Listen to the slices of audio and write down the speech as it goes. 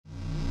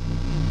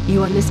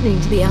You are listening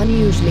to the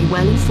Unusually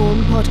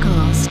Well-Informed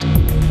podcast.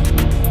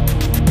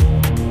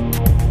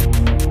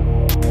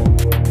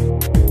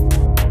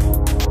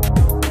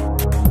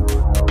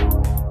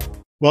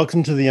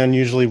 Welcome to the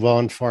Unusually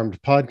Well-Informed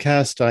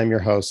podcast. I'm your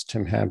host,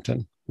 Tim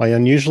Hampton. My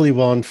unusually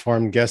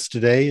well-informed guest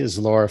today is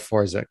Laura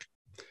Forczyk.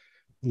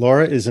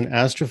 Laura is an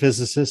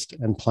astrophysicist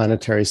and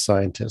planetary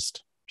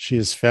scientist. She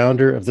is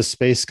founder of the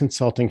space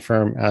consulting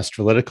firm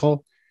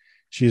Astralytical.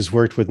 She has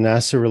worked with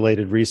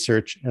NASA-related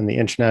research and the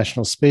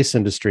international space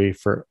industry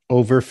for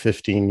over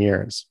 15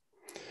 years.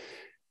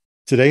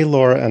 Today,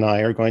 Laura and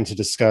I are going to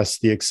discuss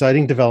the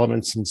exciting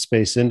developments in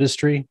space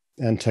industry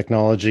and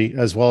technology,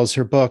 as well as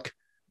her book,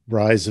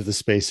 Rise of the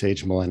Space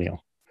Age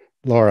Millennial.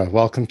 Laura,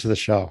 welcome to the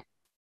show.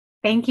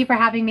 Thank you for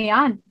having me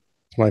on.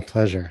 It's my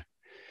pleasure.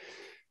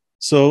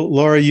 So,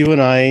 Laura, you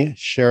and I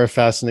share a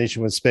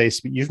fascination with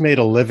space, but you've made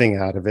a living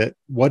out of it.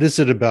 What is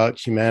it about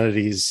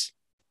humanity's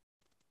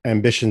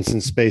ambitions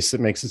in space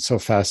that makes it so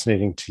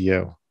fascinating to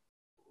you?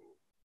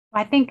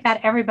 I think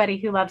that everybody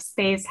who loves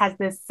space has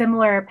this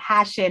similar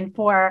passion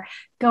for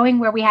going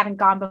where we haven't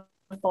gone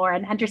before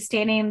and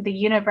understanding the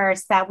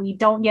universe that we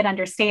don't yet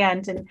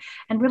understand,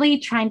 and really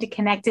trying to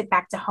connect it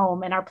back to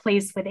home and our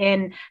place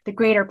within the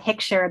greater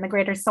picture and the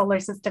greater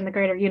solar system, the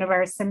greater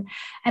universe. And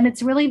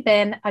it's really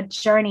been a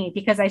journey,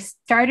 because I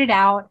started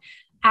out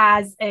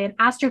as an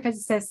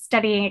astrophysicist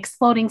studying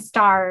exploding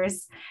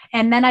stars.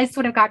 And then I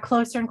sort of got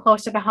closer and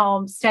closer to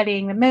home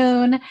studying the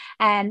moon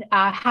and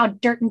how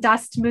dirt and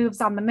dust moves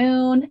on the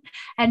moon.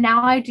 And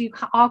now I do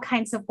all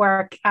kinds of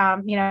work.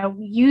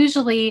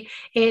 Usually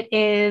it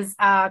is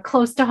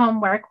close to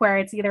home work where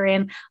it's either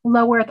in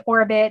low Earth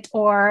orbit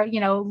or,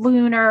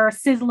 lunar,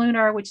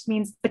 cislunar, which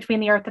means between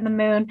the Earth and the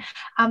moon.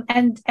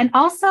 And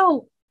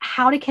also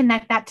how to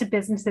connect that to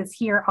businesses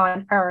here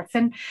on Earth.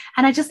 And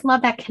I just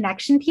love that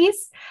connection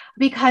piece,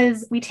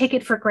 because we take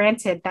it for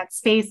granted that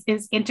space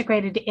is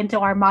integrated into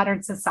our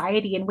modern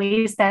society in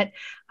ways that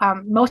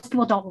most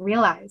people don't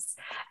realize.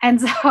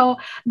 And so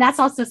that's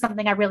also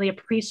something I really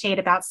appreciate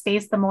about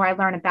space. The more I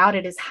learn about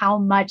it, is how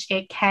much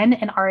it can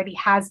and already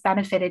has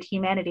benefited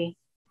humanity.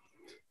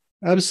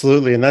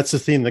 Absolutely. And that's the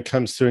theme that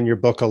comes through in your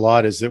book a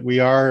lot, is that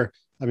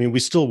we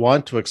still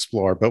want to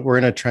explore, but we're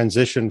in a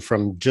transition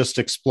from just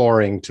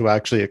exploring to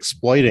actually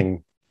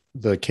exploiting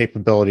the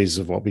capabilities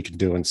of what we can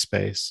do in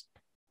space.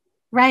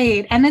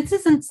 Right. And this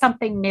isn't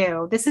something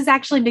new. This has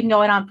actually been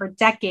going on for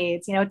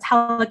decades.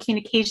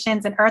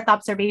 Telecommunications and Earth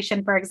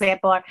observation, for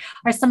example,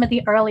 are some of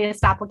the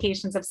earliest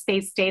applications of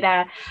space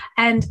data.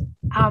 And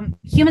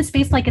human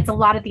spaceflight gets a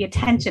lot of the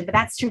attention, but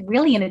that's true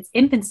really in its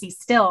infancy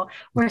still.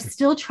 We're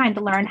still trying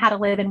to learn how to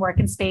live and work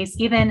in space,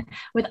 even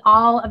with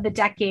all of the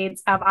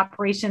decades of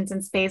operations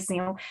in space,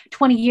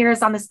 20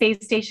 years on the space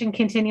station,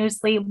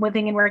 continuously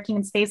living and working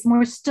in space. And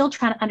we're still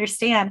trying to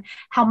understand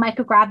how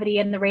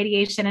microgravity and the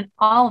radiation and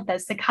all of the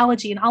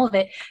psychology and all of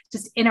it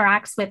just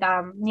interacts with,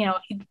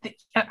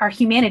 our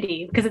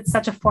humanity, because it's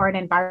such a foreign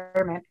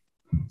environment.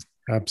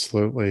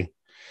 Absolutely.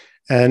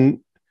 And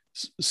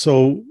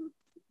so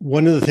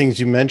one of the things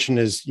you mentioned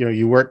is,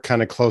 you work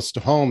kind of close to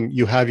home.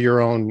 You have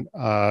your own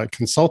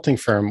consulting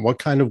firm. What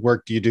kind of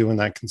work do you do in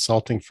that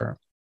consulting firm?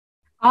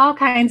 All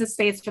kinds of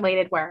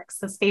space-related work.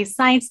 So space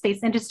science,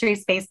 space industry,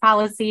 space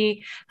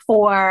policy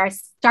for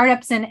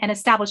startups and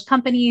established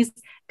companies,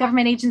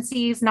 government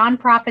agencies,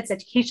 nonprofits,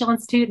 educational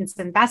institutes,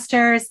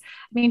 investors.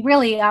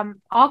 Really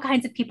all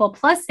kinds of people,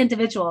 plus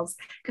individuals,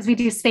 because we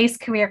do space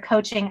career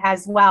coaching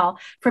as well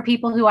for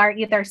people who are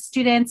either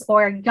students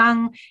or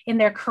young in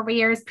their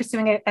careers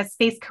pursuing a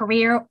space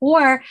career,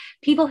 or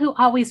people who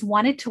always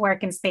wanted to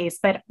work in space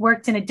but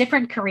worked in a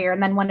different career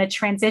and then want to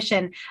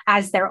transition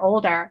as they're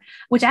older,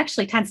 which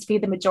actually tends to be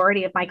the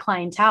majority of my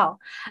clientele.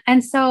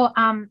 And so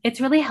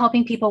it's really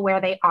helping people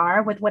where they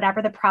are with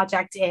whatever the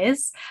project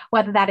is,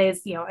 whether that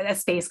is a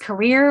space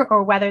career,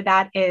 or whether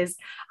that is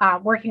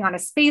working on a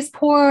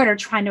spaceport, or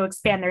trying to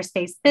expand their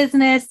space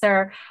business,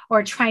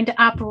 or trying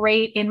to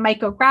operate in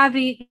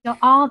microgravity,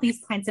 all these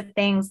kinds of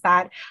things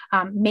that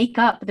make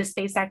up the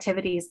space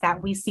activities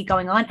that we see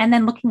going on. And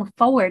then looking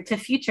forward to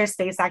future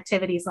space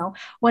activities.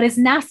 What is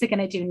NASA going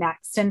to do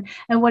next? And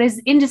what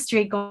is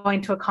industry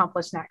going to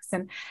accomplish next?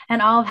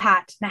 And all of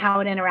that, and how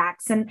it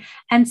interacts.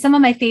 And some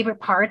of my favorite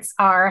parts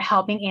are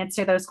helping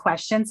answer those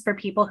questions for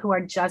people who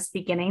are just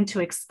beginning to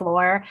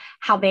explore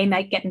how they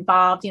might get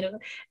involved.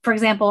 For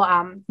example,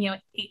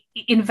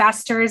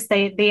 investors,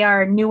 they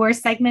are a newer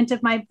segment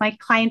of my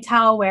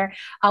clientele, where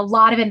a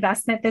lot of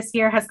investment this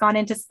year has gone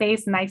into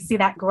space, and I see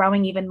that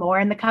growing even more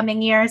in the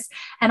coming years.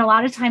 And a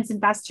lot of times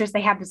investors,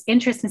 they have this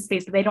interest in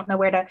space, but they don't know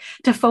where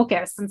to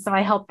focus. And so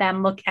I help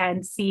them look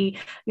and see,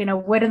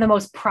 what are the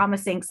most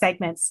promising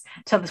segments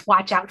to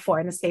watch out for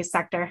in the space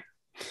sector.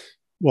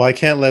 Well, I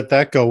can't let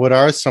that go. What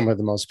are some of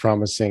the most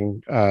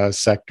promising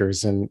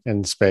sectors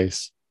in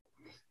space?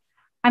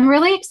 I'm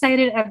really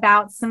excited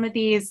about some of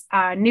these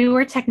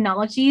newer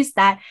technologies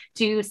that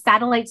do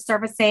satellite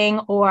servicing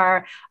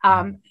or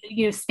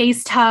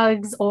space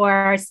tugs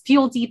or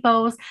fuel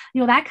depots,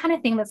 that kind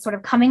of thing that's sort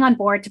of coming on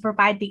board to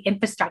provide the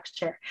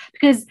infrastructure.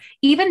 Because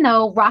even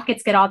though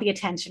rockets get all the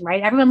attention,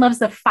 right? Everyone loves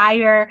the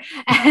fire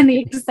and the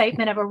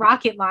excitement of a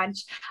rocket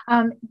launch.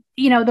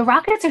 The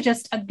rockets are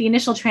just the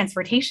initial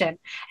transportation.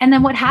 And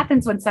then what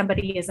happens when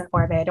somebody is in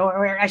orbit,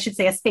 or I should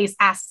say a space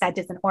asset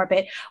is in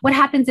orbit? What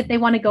happens if they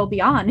want to go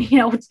beyond,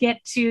 to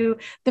get to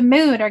the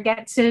moon or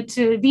get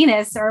to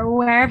Venus or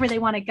wherever they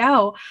want to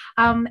go?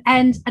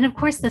 And of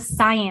course, the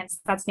science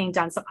that's being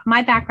done. So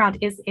my background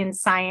is in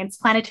science,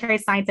 planetary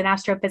science and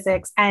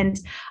astrophysics. And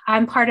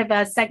I'm part of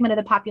a segment of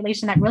the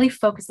population that really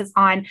focuses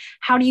on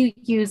how do you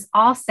use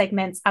all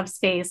segments of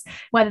space,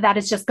 whether that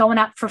is just going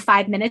up for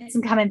 5 minutes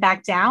and coming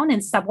back down in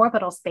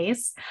suborbital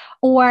space,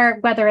 or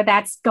whether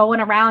that's going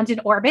around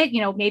in orbit,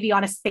 maybe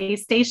on a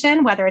space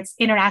station, whether it's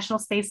International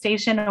Space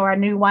Station or a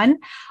new one,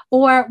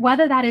 or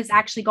whether that is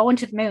actually going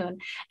to the moon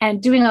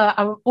and doing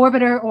a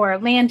orbiter or a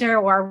lander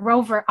or a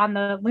rover on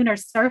the lunar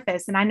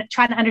surface. And I'm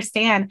trying to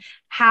understand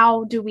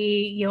how do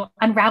we,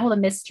 unravel the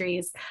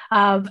mysteries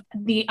of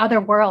the other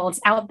worlds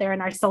out there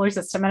in our solar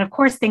system. And of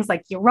course, things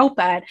like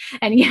Europa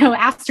and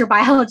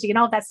astrobiology and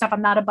all that stuff.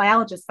 I'm not a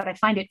biologist, but I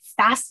find it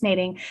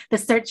fascinating, the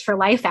search for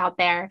life out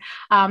there.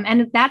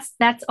 And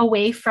that's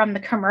away from the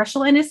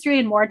commercial industry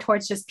and more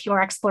towards just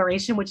pure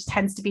exploration, which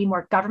tends to be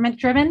more government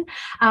driven.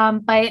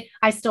 But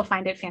I still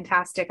find it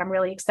fantastic. I'm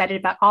really excited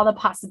about all the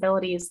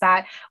possibilities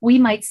that we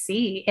might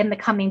see in the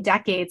coming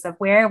decades of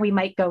where we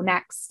might go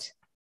next.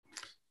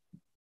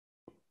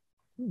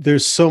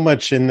 There's so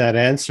much in that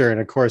answer. And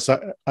of course,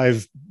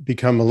 I've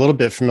become a little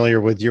bit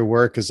familiar with your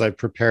work as I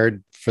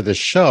prepared for the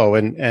show.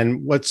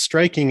 And what's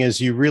striking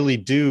is you really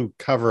do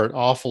cover an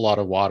awful lot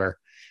of water.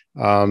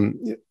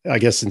 I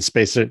guess in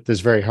space, it's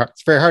very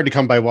hard to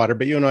come by water,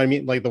 but you know what I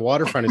mean? Like the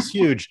waterfront is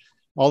huge,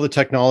 all the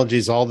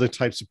technologies, all the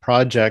types of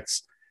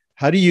projects.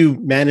 How do you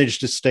manage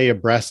to stay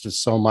abreast of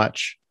so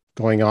much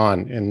going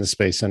on in the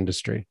space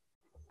industry?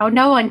 Oh,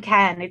 no one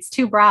can. It's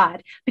too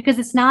broad because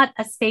it's not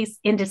a space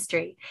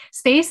industry.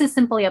 Space is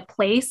simply a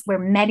place where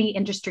many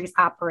industries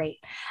operate.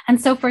 And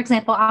so, for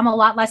example, I'm a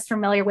lot less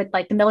familiar with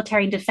like the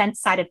military and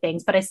defense side of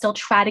things, but I still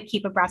try to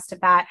keep abreast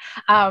of that.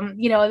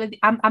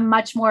 I'm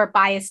much more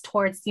biased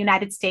towards the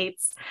United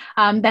States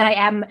than I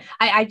am.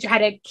 I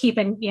try to keep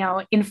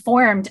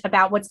informed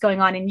about what's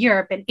going on in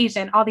Europe and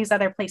Asia and all these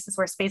other places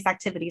where space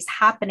activity is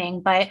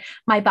happening. But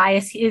my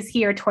bias is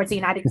here towards the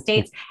United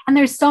States. And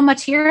there's so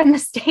much here in the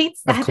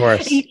States that of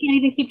course. You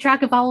can't even keep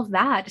track of all of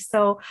that.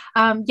 So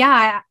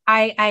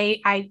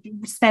I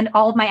spend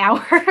all of my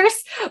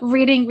hours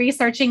reading,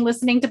 researching,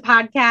 listening to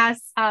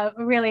podcasts.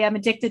 Really, I'm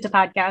addicted to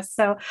podcasts.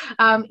 So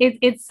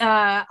it's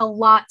a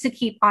lot to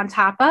keep on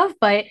top of.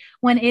 But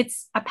when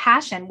it's a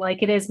passion,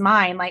 like it is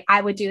mine, like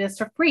I would do this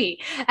for free.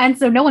 And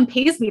so no one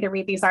pays me to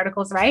read these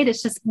articles, right?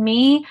 It's just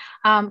me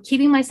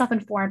keeping myself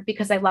informed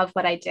because I love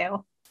what I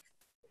do.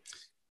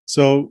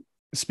 So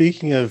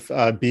speaking of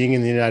being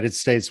in the United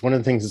States, one of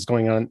the things that's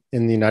going on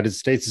in the United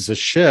States is a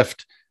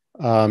shift.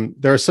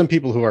 There are some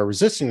people who are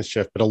resisting the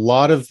shift, but a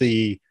lot of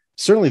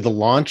certainly the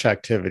launch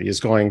activity is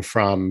going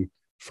from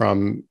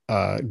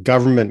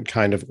government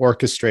kind of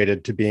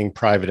orchestrated to being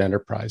private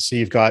enterprise. So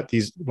you've got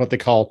these, what they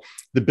call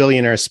the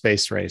billionaire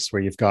space race,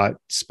 where you've got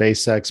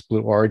SpaceX,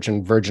 Blue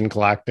Origin, Virgin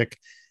Galactic.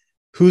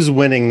 Who's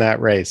winning that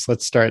race?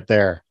 Let's start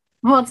there.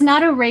 Well, it's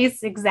not a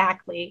race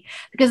exactly,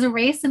 because a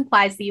race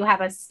implies that you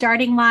have a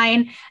starting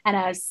line and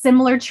a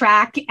similar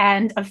track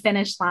and a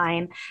finish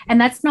line.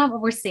 And that's not what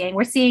we're seeing.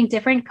 We're seeing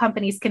different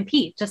companies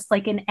compete, just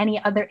like in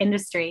any other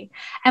industry.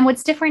 And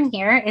what's different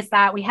here is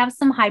that we have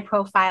some high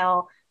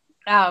profile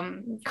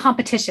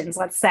competitions,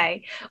 let's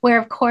say, where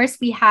of course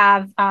we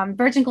have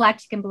Virgin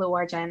Galactic and Blue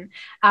Origin,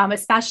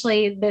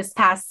 especially this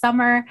past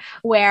summer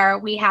where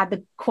we had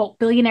the quote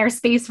billionaire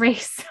space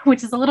race,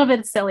 which is a little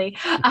bit silly,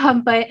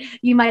 but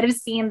you might have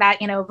seen that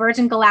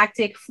Virgin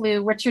Galactic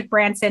flew Richard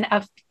Branson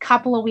a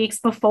couple of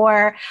weeks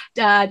before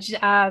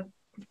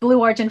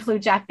Blue Origin flew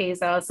Jeff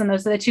Bezos, and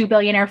those are the two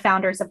billionaire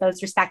founders of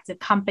those respective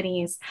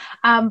companies.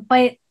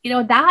 But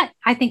that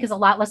I think is a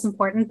lot less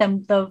important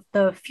than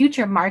the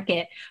future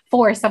market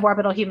for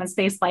suborbital human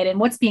spaceflight and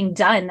what's being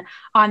done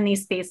on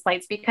these space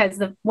flights. Because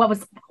what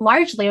was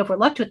largely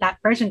overlooked with that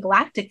Virgin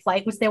Galactic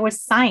flight was there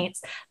was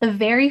science. The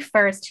very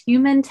first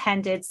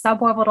human-tended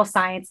suborbital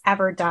science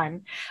ever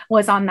done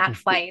was on that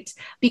flight,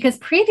 because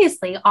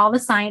previously all the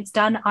science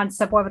done on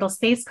suborbital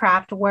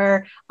spacecraft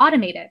were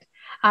automated.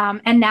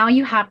 And now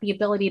you have the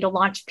ability to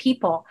launch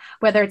people,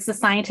 whether it's the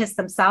scientists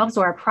themselves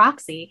or a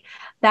proxy,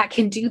 that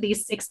can do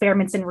these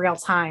experiments in real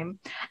time.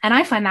 And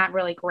I find that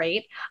really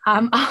great.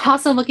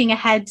 Also looking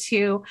ahead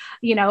to,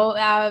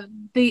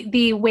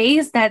 the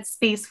ways that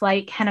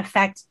spaceflight can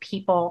affect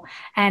people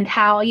and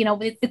how,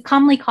 it's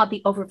commonly called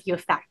the overview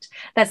effect.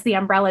 That's the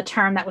umbrella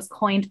term that was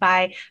coined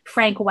by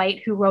Frank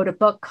White, who wrote a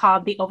book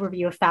called The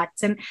Overview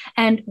Effect.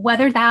 And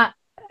whether that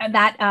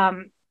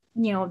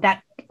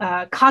that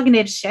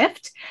cognitive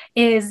shift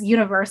is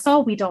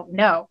universal, we don't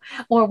know,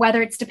 or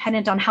whether it's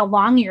dependent on how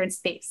long you're in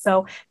space.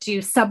 So do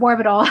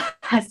suborbital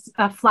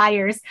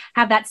flyers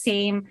have that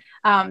same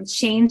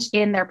change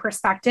in their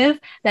perspective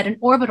that an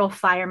orbital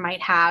flyer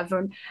might have?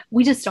 Or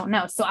we just don't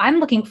know. So I'm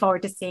looking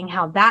forward to seeing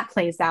how that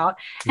plays out,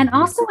 and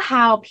also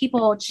how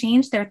people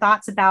change their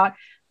thoughts about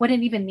what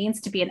it even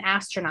means to be an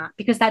astronaut,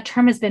 because that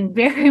term has been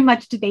very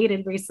much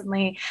debated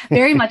recently,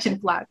 very much in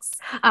flux.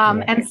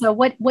 And so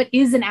what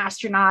is an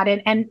astronaut,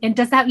 and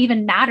does that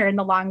even matter in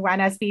the long run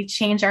as we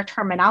change our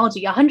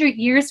terminology? 100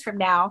 years from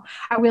now,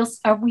 will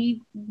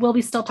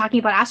we still talking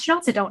about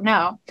astronauts? I don't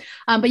know.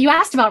 But you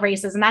asked about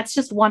races, and that's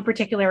just one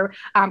particular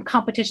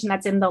competition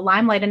that's in the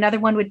limelight. Another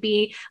one would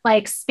be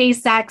like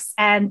SpaceX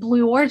and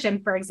Blue Origin,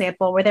 for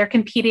example, where they're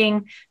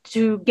competing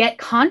to get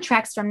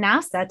contracts from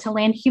NASA to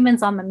land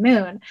humans on the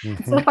moon.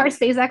 So far,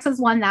 SpaceX has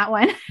won that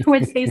one, where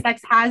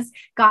SpaceX has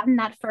gotten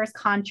that first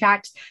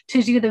contract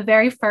to do the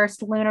very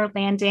first lunar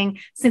landing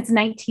since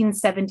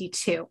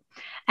 1972.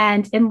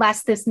 And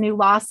unless this new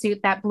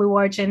lawsuit that Blue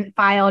Origin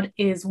filed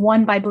is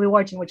won by Blue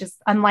Origin, which is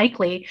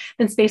unlikely,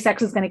 then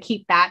SpaceX is going to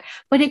keep that.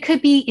 But it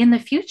could be in the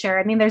future.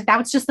 I mean, that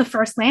was just the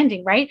first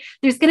landing, right?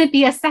 There's going to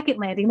be a second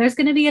landing. There's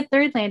going to be a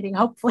third landing,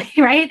 hopefully,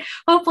 right?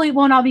 Hopefully it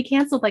won't all be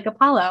canceled like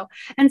Apollo.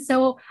 And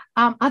so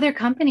other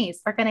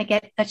companies are going to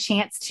get a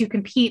chance to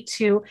compete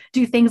to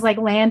do things like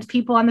land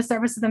people on the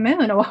surface of the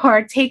moon,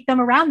 or take them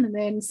around the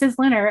moon,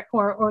 cislunar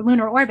or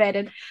lunar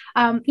orbit,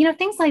 and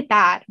things like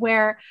that,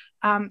 where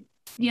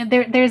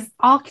there's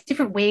all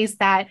different ways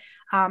that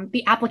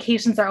the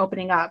applications are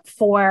opening up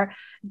for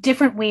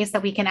different ways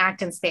that we can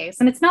act in space.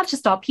 And it's not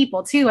just all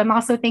people too. I'm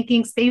also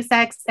thinking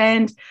SpaceX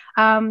and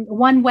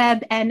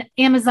OneWeb and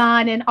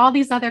Amazon and all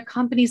these other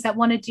companies that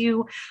want to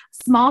do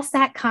small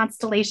sat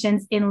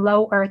constellations in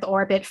low Earth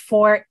orbit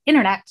for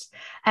internet,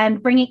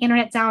 and bringing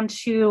internet down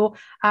to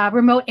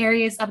remote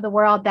areas of the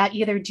world that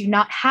either do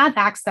not have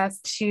access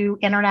to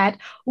internet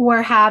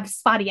or have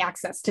spotty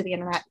access to the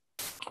internet.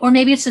 Or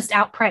maybe it's just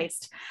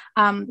outpriced.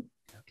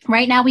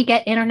 Right now, we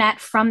get internet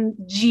from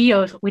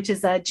GEO, which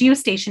is a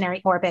geostationary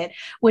orbit,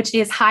 which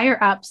is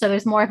higher up. So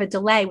there's more of a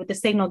delay with the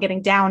signal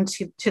getting down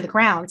to the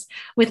ground.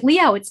 With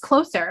LEO, it's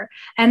closer.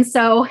 And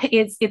so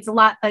it's a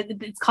lot,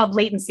 it's called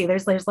latency.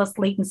 There's less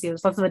latency,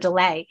 there's less of a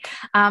delay.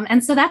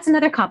 And so that's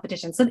another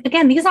competition. So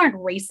again, these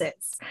aren't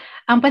races.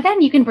 But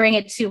then you can bring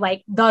it to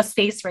like the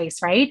space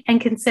race, right? And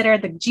consider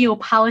the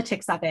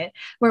geopolitics of it,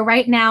 where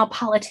right now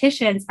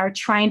politicians are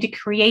trying to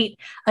create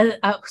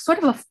a sort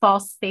of a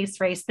false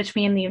space race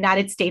between the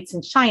United States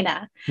and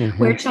China,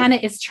 where China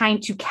is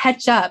trying to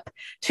catch up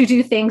to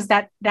do things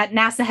that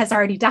NASA has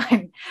already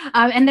done.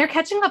 And they're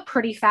catching up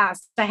pretty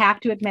fast, I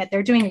have to admit.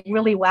 They're doing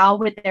really well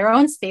with their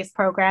own space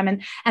program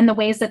and the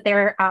ways that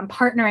they're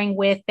partnering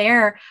with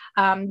their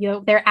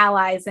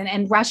allies.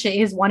 And Russia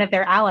is one of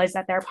their allies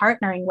that they're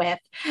partnering with.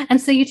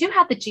 And so you do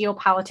have the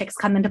geopolitics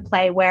come into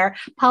play, where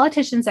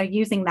politicians are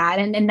using that,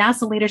 and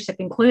NASA leadership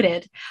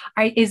included,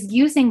 is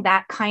using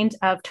that kind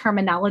of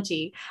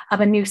terminology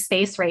of a new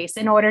space race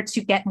in order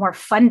to get more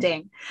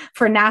funding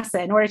for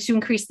NASA, in order to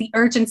increase the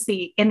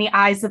urgency in the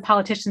eyes of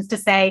politicians to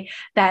say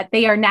that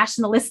they are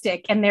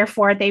nationalistic and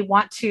therefore they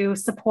want to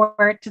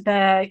support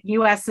the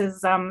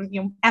US's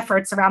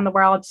efforts around the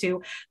world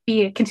to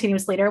be a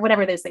continuous leader,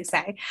 whatever it is they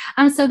say.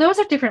 So those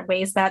are different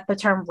ways that the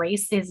term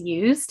race is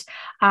used.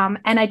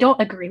 And I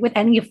don't agree with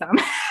any of them.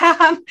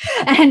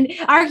 And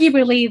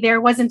arguably,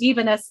 there wasn't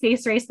even a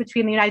space race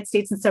between the United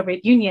States and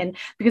Soviet Union,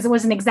 because it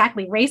wasn't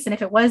exactly race. And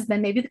if it was,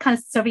 then maybe the kind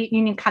of Soviet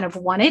Union kind of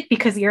won it,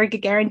 because Yuri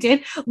Gagarin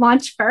did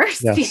launch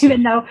first, yes,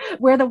 even though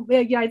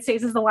the United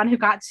States is the one who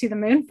got to the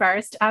moon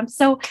first.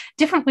 So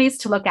different ways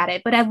to look at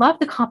it. But I love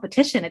the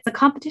competition. It's a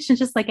competition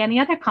just like any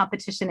other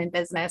competition in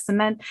business. And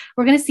then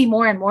we're going to see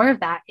more and more of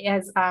that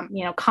as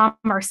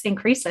commerce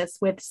increases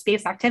with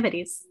space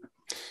activities.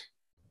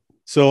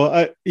 So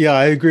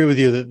I agree with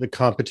you that the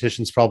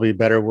competition is probably a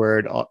better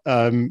word.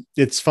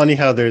 It's funny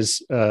how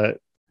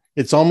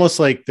it's almost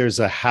like there's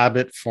a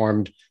habit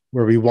formed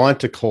where we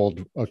want a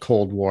cold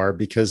war,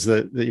 because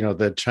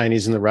the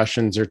Chinese and the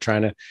Russians are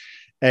trying to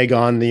egg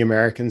on the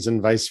Americans and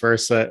vice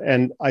versa.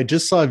 And I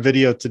just saw a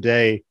video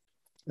today,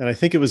 and I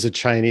think it was a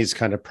Chinese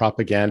kind of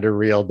propaganda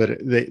reel, but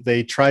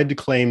they tried to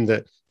claim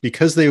that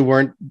because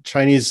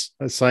Chinese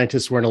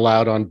scientists weren't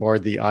allowed on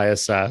board the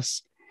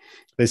ISS,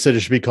 they said it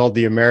should be called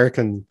the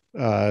American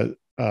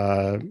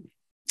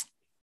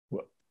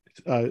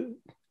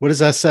what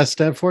does SS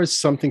stand for?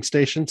 Something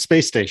station,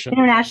 space station.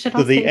 International.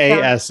 So the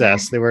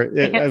ASS. They were.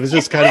 It was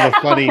just kind of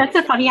a funny. That's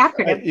a funny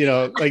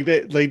acronym. Like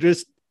they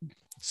just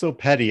so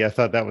petty. I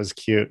thought that was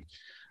cute.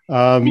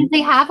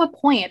 They have a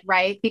point,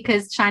 right?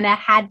 Because China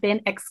had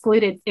been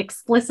excluded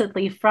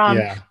explicitly from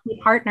the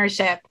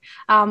partnership.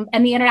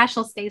 And the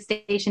International Space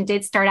Station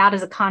did start out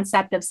as a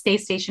concept of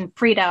space station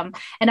freedom.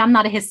 And I'm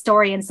not a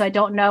historian, so I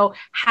don't know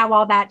how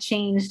all that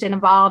changed and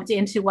evolved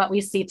into what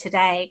we see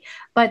today.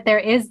 But there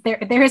is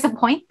a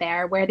point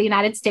there where the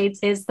United States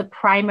is the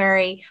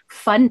primary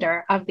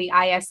funder of the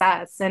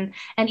ISS. And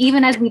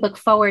even as we look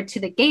forward to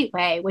the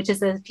Gateway, which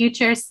is a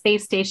future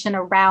space station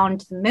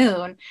around the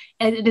moon,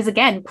 it is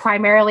again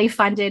primarily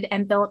funded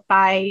and built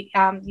by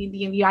the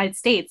United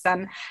States.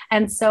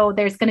 And so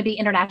there's going to be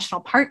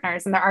international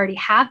partners, and there already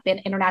have been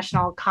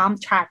international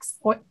contracts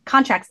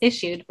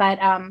issued. But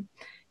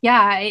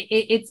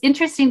it's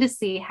interesting to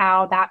see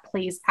how that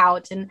plays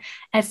out, and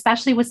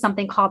especially with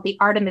something called the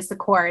Artemis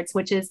Accords,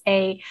 which is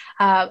a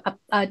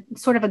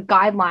sort of a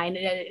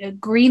guideline,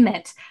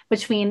 agreement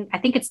between, I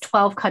think it's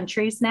 12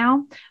 countries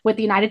now, with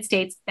the United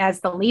States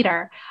as the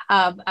leader,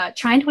 of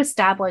trying to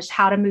establish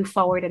how to move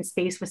forward in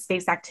space with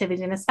space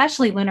activities, and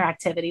especially lunar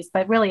activities.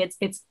 But really,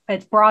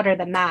 it's broader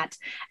than that,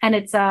 and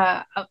it's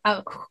a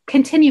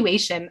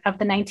continuation of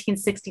the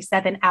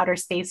 1967 Outer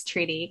Space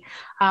Treaty,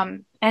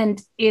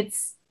 and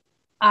it's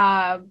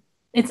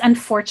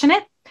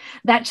unfortunate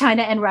that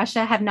China and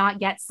Russia have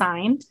not yet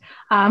signed,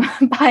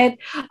 but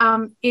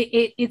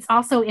it's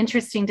also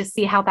interesting to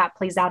see how that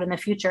plays out in the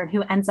future and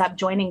who ends up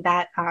joining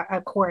that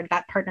accord,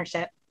 that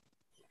partnership.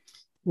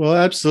 Well,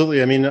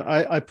 absolutely. I mean,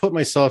 I put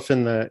myself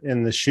in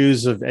the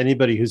shoes of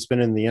anybody who's been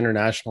in the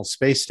International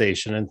Space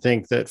Station and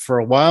think that for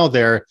a while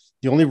there,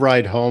 the only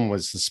ride home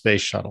was the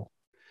space shuttle.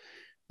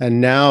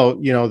 And now,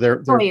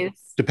 they're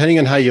depending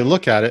on how you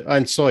look at it,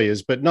 on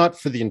Soyuz, but not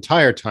for the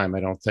entire time, I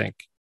don't think.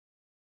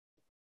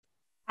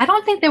 I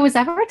don't think there was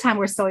ever a time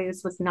where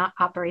Soyuz was not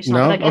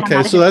operational. No? Again,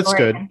 okay, so that's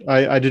good.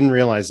 I didn't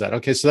realize that.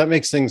 Okay, so that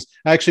makes things...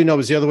 Actually, no, it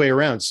was the other way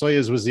around.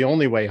 Soyuz was the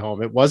only way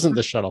home. It wasn't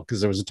the shuttle, because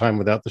there was a time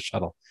without the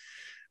shuttle.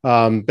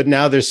 But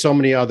now there's so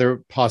many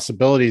other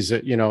possibilities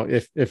that,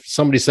 if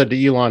somebody said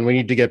to Elon, we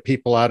need to get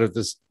people out of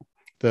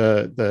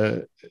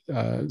the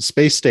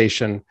space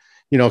station,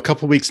 a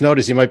couple of weeks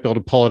notice, you might be able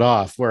to pull it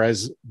off.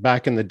 Whereas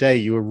back in the day,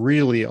 you were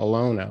really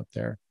alone out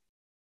there.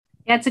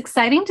 Yeah, it's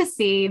exciting to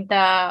see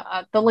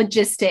the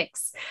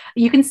logistics.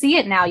 You can see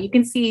it now. You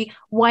can see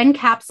one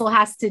capsule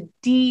has to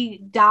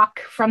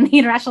de-dock from the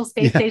International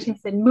Space Station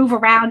and move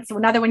around so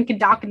another one can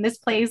dock in this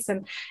place.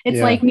 And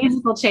it's like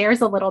musical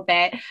chairs a little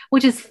bit,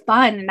 which is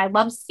fun. And I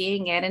love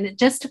seeing it. And it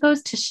just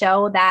goes to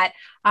show that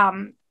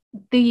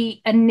the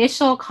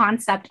initial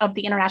concept of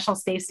the International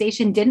Space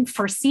Station didn't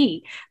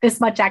foresee this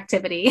much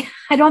activity.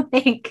 I don't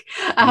think,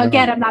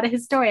 again, I'm not a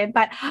historian,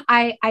 but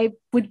I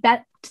would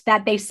bet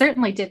that they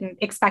certainly didn't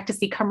expect to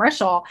see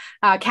commercial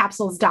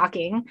capsules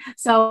docking.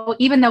 So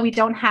even though we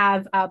don't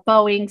have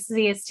Boeing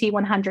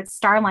CST-100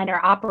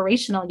 Starliner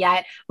operational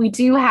yet, we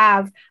do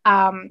have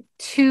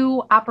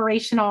 2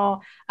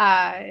 operational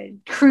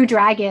Crew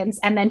Dragons,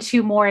 and then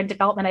 2 more in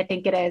development, I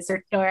think it is,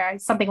 or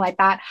something like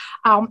that.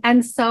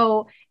 And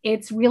so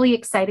it's really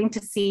exciting to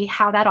see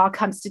how that all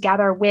comes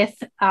together with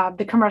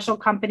the commercial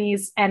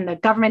companies and the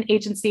government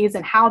agencies,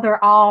 and how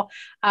they're all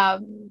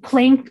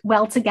playing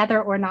well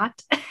together or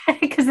not,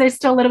 because there's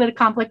still a little bit of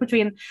conflict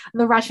between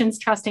the Russians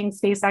trusting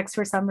SpaceX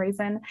for some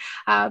reason.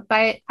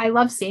 But I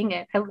love seeing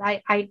it.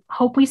 I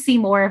hope we see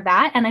more of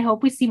that, and I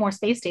hope we see more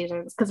space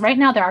stations, because right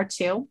now there are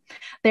 2.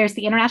 There's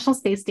the International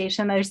Space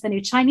Station, there's the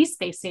new Chinese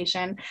space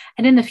station,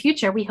 and in the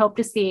future we hope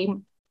to see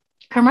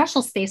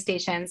commercial space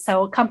stations.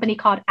 So a company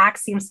called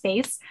Axiom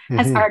Space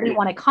has already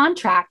won a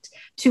contract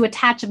to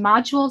attach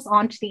modules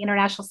onto the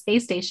International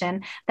Space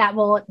Station that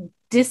will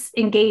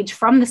disengage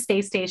from the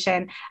space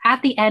station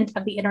at the end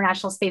of the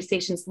International Space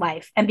Station's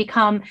life and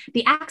become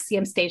the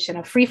Axiom Station,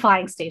 a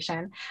free-flying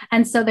station.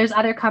 And so there's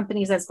other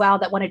companies as well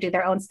that want to do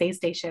their own space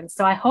stations.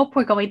 So I hope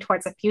we're going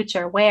towards a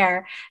future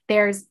where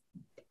there's,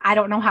 I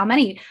don't know how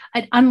many,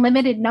 an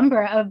unlimited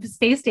number of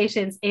space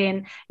stations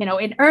in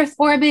Earth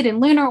orbit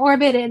and lunar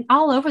orbit and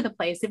all over the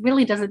place. It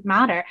really doesn't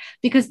matter,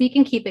 because we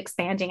can keep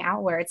expanding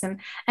outwards. And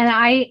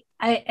I'm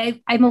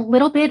a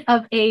little bit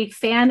of a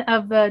fan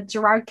of the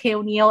Gerard K.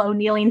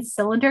 O'Neilling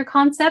cylinder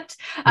concept,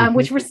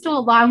 which we're still a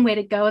long way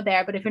to go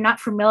there. But if you're not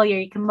familiar,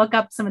 you can look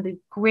up some of the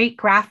great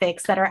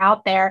graphics that are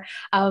out there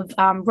of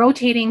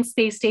rotating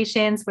space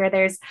stations where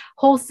there's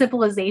whole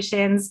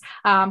civilizations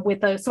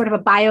with a sort of a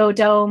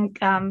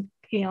biodome,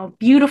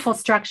 beautiful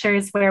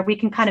structures where we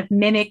can kind of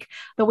mimic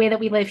the way that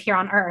we live here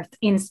on Earth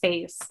in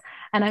space.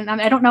 And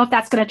I don't know if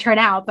that's going to turn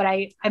out, but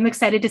I'm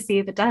excited to see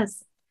if it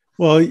does.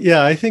 Well,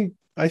 yeah, I think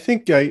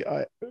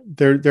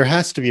there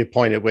has to be a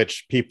point at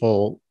which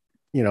people,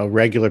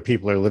 regular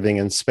people are living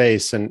in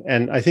space.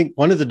 And I think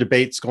one of the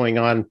debates going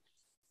on,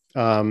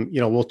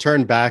 we'll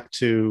turn back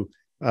to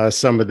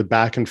some of the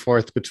back and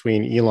forth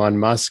between Elon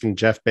Musk and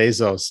Jeff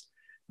Bezos.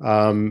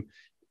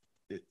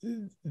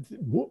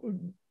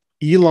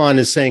 Elon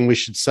is saying we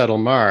should settle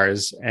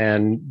Mars,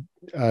 and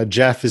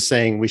Jeff is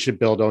saying we should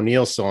build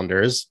O'Neill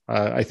cylinders.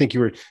 I think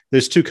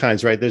there's 2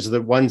 kinds, right? There's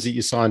the ones that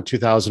you saw in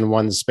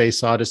 2001, the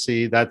Space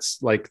Odyssey. That's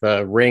like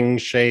the ring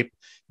shape.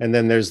 And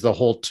then there's the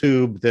whole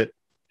tube that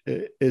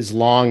is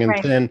long and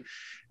thin,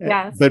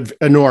 but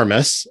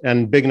enormous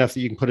and big enough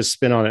that you can put a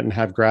spin on it and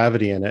have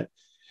gravity in it.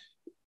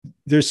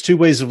 There's 2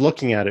 ways of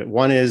looking at it.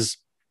 One is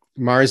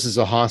Mars is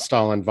a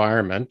hostile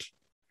environment,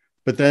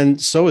 but then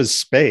so is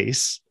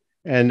space.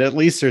 And at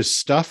least there's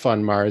stuff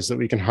on Mars that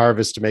we can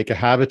harvest to make a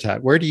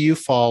habitat. Where do you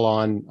fall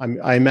on?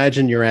 I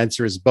imagine your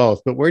answer is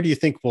both, but where do you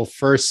think we'll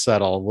first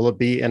settle? Will it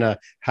be in a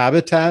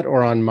habitat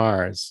or on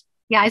Mars?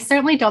 Yeah, I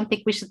certainly don't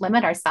think we should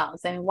limit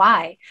ourselves. I mean,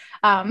 why?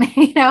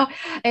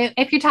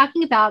 If you're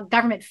talking about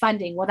government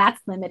funding, well,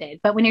 that's limited.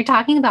 But when you're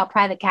talking about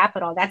private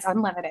capital, that's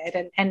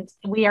unlimited. And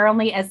we are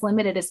only as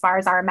limited as far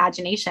as our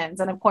imaginations.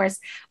 And of course,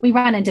 we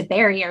run into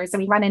barriers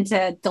and we run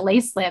into delay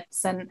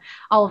slips and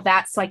all of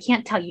that. So I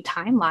can't tell you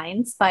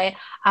timelines, but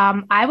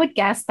I would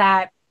guess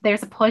that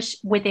there's a push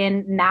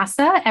within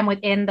NASA and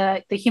within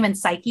the human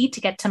psyche to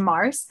get to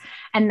Mars.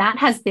 And that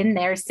has been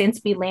there since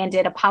we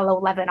landed Apollo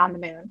 11 on the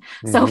moon.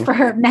 Mm-hmm. So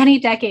for many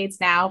decades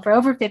now, for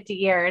over 50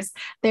 years,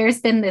 there's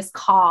been this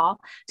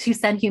call to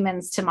send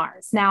humans to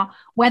Mars. Now,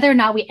 whether or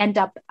not we end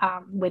up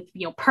with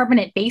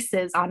permanent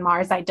bases on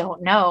Mars, I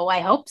don't know. I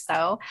hope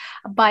so.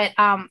 But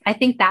I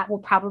think that will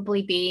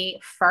probably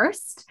be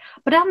first.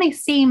 But on the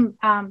same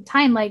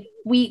time, like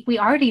we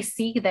already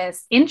see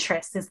this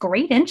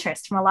great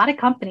interest from a lot of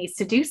companies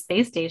to do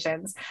space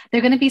stations. They're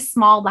going to be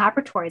small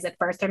laboratories at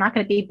first. They're not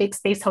going to be big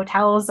space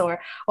hotels or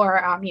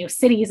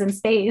cities in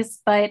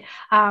space, but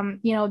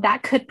that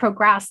could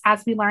progress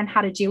as we learn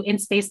how to do in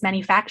space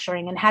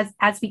manufacturing and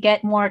as we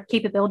get more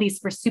capabilities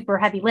for super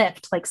heavy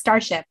lift like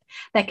Starship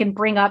that can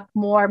bring up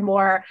more and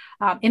more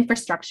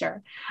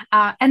infrastructure.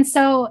 And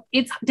so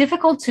it's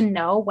difficult to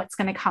know what's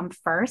going to come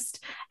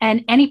first.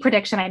 And any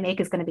prediction I make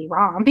is going to be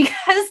wrong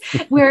because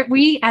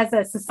we as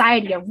a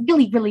society are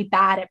really, really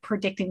bad at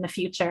predicting the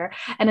future.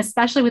 And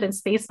especially within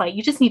spaceflight,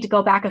 you just need to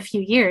go back a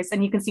few years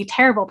and you can see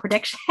terrible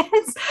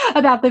predictions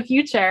about the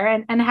future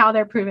and how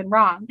they're proven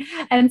wrong.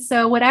 And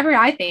so whatever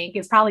I think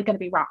is probably going to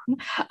be wrong.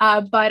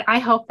 But I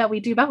hope that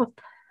we do both.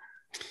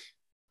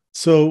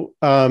 So,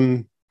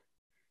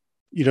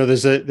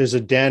 there's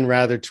a Dan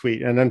Rather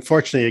tweet, and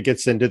unfortunately it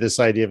gets into this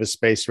idea of a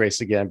space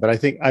race again, but I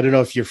don't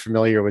know if you're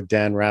familiar with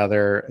Dan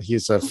Rather.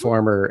 He's a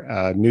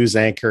former news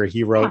anchor.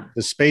 He wrote,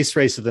 "The space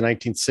race of the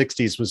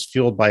 1960s was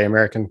fueled by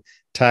American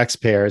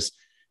taxpayers.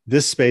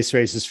 This space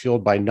race is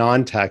fueled by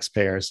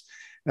non-taxpayers."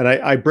 And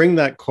I bring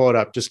that quote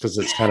up just because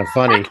it's kind of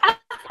funny,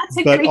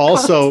 but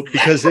also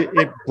because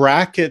it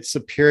brackets a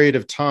period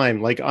of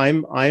time. Like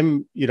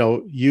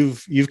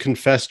you've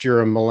confessed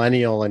you're a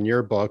millennial in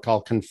your book. I'll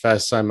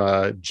confess I'm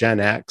a Gen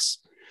X.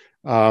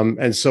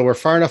 And so we're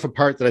far enough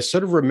apart that I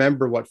sort of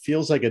remember what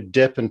feels like a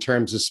dip in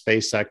terms of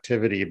space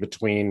activity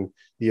between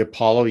the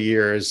Apollo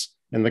years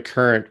and the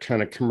current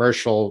kind of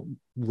commercial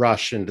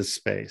rush into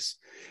space.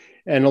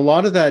 And a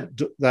lot of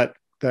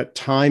that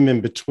time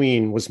in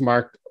between was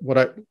marked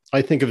what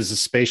I think of as the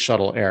space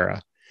shuttle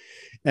era.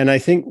 And I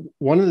think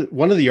one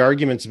of the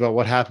arguments about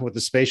what happened with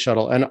the space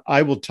shuttle, and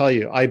I will tell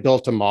you, I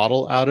built a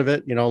model out of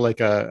it, like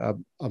a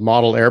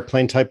model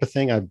airplane type of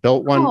thing. I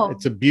built one. Oh.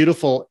 It's a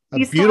beautiful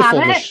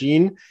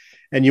machine.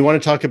 And you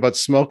want to talk about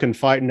smoke and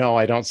fire? No,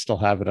 I don't still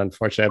have it,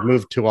 unfortunately. I've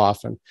moved too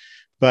often.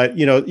 But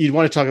you'd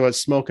want to talk about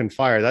smoke and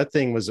fire. That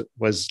thing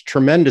was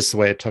tremendous the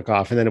way it took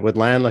off, and then it would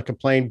land like a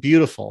plane.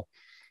 Beautiful.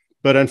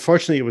 But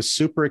unfortunately, it was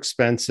super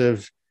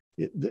expensive.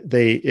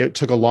 It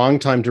took a long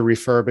time to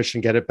refurbish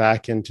and get it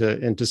back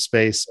into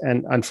space.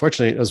 And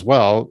unfortunately, as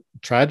well,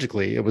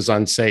 tragically, it was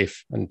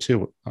unsafe. And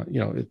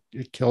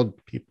it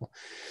killed people.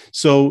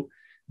 So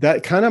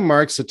that kind of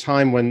marks a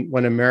time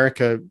when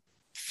America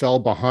fell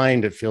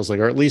behind, it feels like,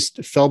 or at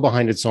least fell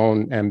behind its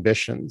own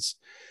ambitions.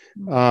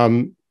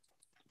 Do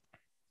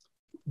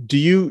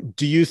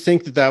you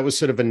think that was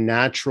sort of a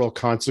natural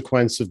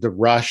consequence of the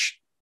rush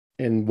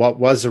in what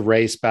was a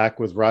race back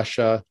with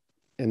Russia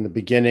in the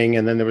beginning,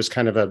 and then there was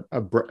kind of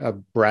a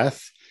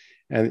breath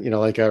and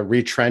like a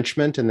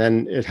retrenchment, and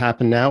then it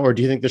happened now? Or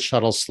do you think the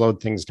shuttle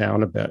slowed things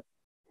down a bit?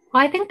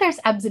 Well, I think there's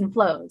ebbs and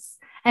flows,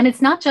 and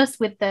it's not just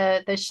with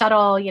the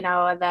shuttle,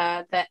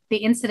 the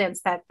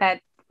incidents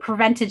that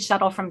prevented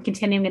shuttle from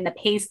continuing in the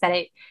pace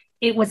that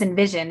it was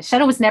envisioned.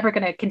 Shuttle was never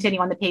going to continue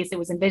on the pace it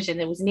was envisioned.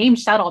 It was named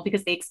Shuttle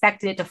because they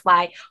expected it to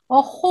fly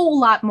a whole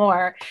lot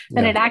more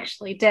than it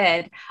actually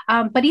did.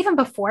 But even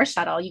before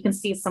Shuttle, you can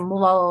see some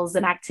lulls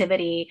in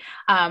activity.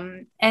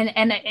 And in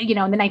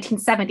the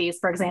 1970s,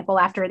 for example,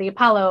 after the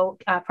Apollo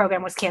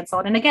program was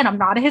canceled. And again, I'm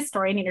not a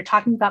historian, and you're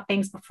talking about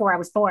things before I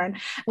was born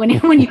when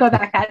you go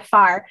back that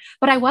far.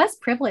 But I was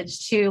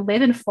privileged to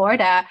live in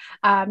Florida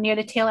near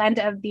the tail end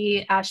of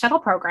the shuttle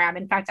program.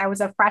 In fact, I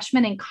was a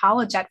freshman in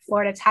college at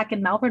Florida Tech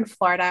in Melbourne,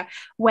 Florida,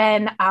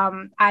 when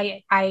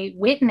I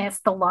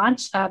witnessed the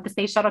launch of the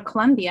Space Shuttle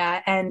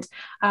Columbia and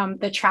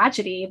the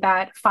tragedy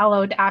that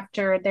followed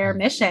after their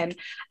mission.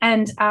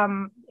 And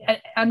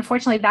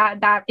unfortunately,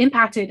 that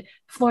impacted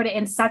Florida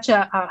in such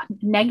a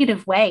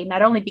negative way,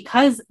 not only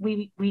because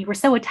we were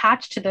so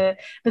attached to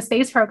the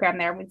space program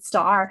there, we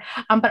still are,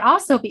 but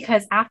also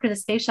because after the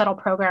Space Shuttle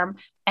program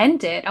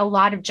ended, a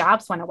lot of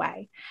jobs went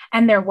away.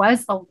 And there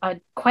was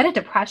quite a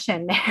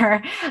depression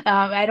there.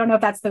 I don't know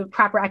if that's the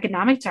proper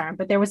economic term,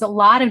 but there was a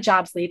lot of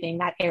jobs leaving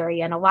that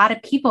area and a lot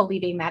of people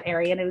leaving that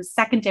area. And it was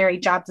secondary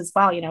jobs as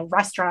well,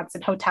 restaurants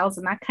and hotels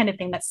and that kind of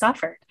thing that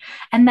suffered.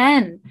 And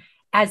then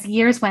as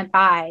years went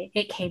by,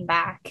 it came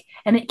back.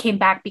 And it came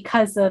back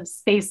because of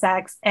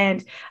SpaceX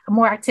and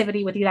more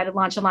activity with United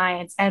Launch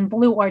Alliance and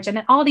Blue Origin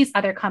and all these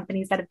other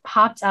companies that have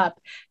popped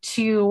up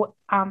to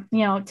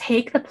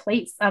take the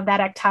place of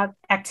that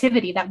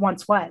activity that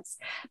once was.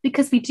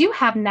 Because we do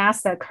have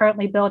NASA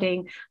currently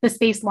building the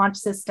Space Launch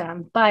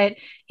System, but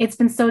it's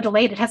been so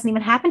delayed, it hasn't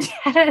even happened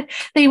yet.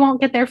 They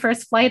won't get their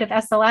first flight of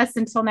SLS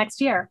until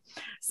next year.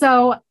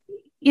 So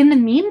in the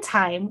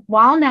meantime,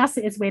 while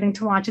NASA is waiting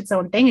to launch its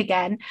own thing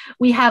again,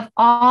 we have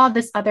all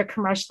this other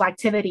commercial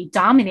activity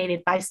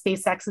dominated by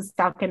SpaceX's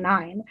Falcon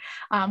 9,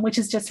 which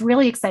is just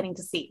really exciting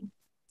to see.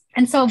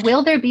 And so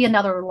will there be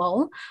another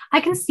lull? I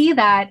can see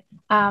that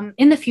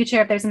in the future,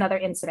 if there's another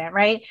incident,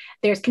 right?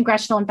 There's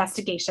congressional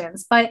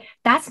investigations, but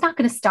that's not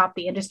going to stop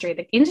the industry.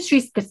 The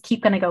industry's just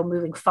keep going to go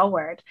moving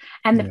forward.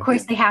 And of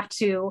course, they have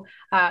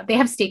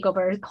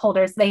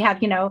stakeholders, they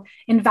have,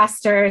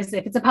 investors.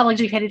 If it's a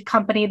publicly traded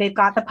company, they've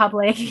got the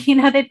public,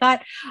 they've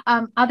got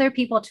other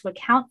people to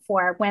account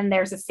for when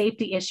there's a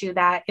safety issue,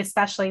 that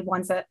especially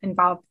ones that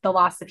involve the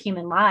loss of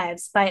human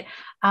lives. But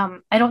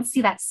I don't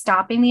see that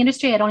stopping the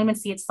industry. I don't even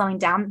see it slowing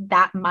down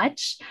that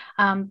much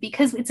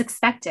because it's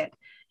expected.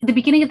 At the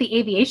beginning of the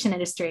aviation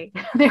industry,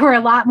 there were a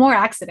lot more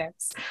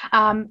accidents,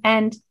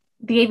 and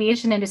the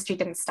aviation industry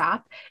didn't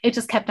stop. It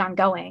just kept on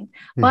going.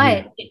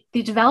 But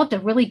they developed a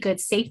really good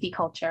safety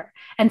culture.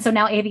 And so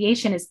now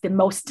aviation is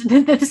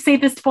the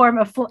safest form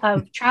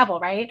of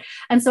travel, right?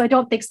 And so I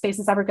don't think space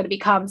is ever going to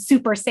become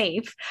super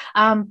safe.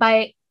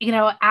 But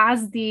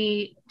as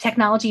the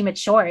technology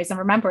matures, and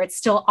remember, it's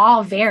still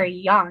all very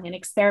young and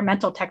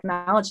experimental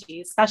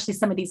technology, especially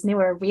some of these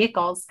newer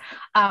vehicles.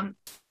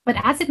 But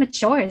as it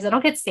matures,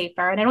 it'll get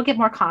safer and it'll get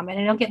more common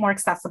and it'll get more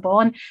accessible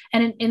and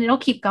it'll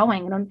keep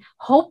going. And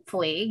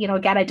hopefully,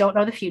 again, I don't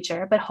know the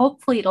future, but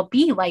hopefully it'll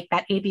be like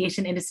that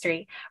aviation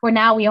industry where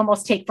now we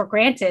almost take for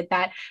granted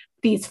that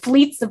these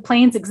fleets of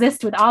planes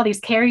exist with all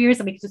these carriers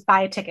and we can just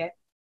buy a ticket.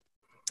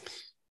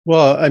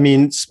 Well, I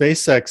mean,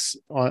 SpaceX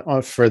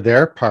for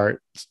their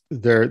part,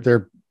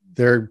 they're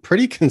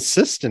pretty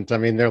consistent. I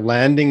mean, they're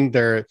landing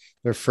their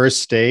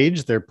first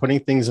stage. They're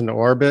putting things into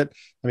orbit.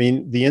 I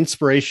mean, the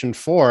Inspiration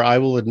 4, I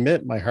will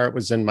admit, my heart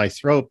was in my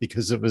throat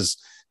because it was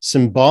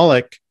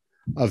symbolic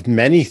of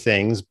many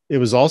things. It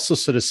was also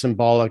sort of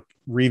symbolic,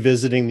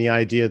 revisiting the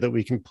idea that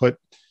we can put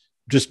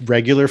just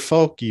regular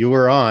folk, you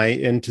or I,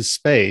 into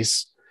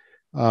space.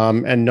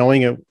 And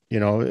knowing it,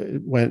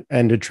 it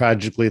ended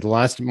tragically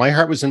my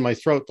heart was in my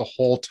throat the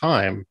whole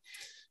time.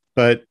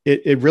 But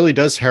it really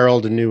does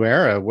herald a new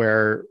era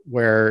where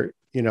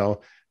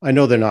I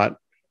know they're not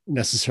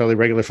necessarily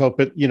regular folk,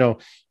 but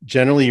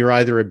generally you're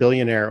either a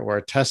billionaire or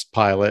a test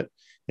pilot,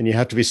 and you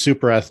have to be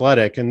super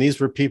athletic. And these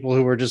were people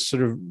who were just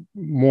sort of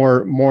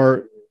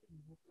more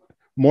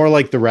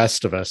like the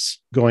rest of us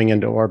going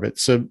into orbit.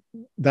 So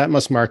that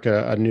must mark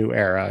a new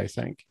era, I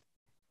think.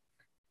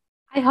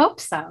 I hope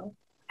so.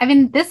 I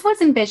mean, this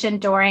was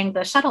envisioned during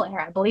the shuttle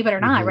era, believe it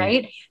or not,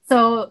 right?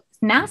 So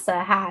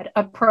NASA had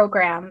a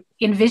program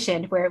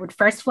envisioned where it would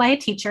first fly a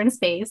teacher in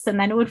space, and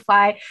then it would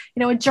fly,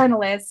 a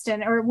journalist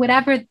or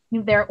whatever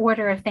their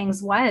order of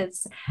things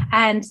was.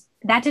 And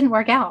that didn't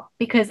work out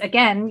because,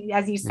 again,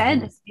 as you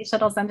said, the space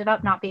shuttles ended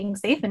up not being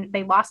safe, and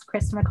they lost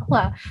Krista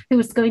McCullough, who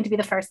was going to be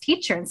the first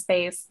teacher in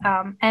space.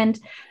 And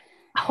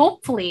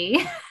hopefully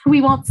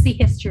we won't see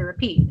history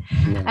repeat.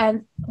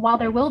 And while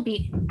there will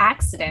be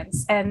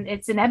accidents, and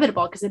it's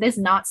inevitable because it is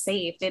not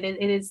safe, it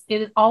is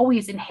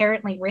always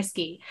inherently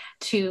risky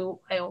to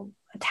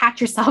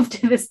attach yourself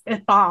to this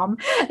bomb,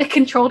 a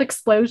controlled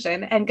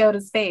explosion, and go to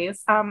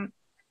space.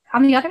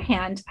 On the other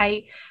hand,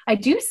 I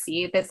do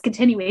see this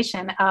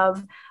continuation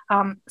of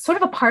sort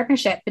of a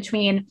partnership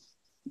between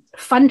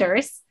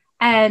funders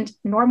and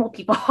normal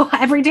people,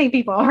 everyday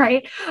people,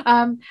 right?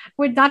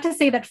 We're not to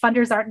say that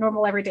funders aren't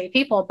normal, everyday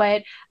people,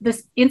 but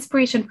this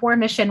Inspiration 4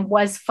 mission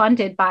was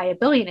funded by a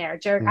billionaire,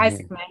 Jared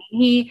Isaacman.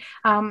 He,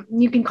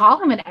 you can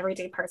call him an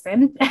everyday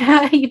person,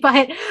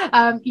 but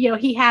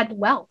he had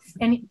wealth,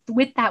 and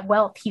with that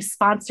wealth, he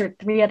sponsored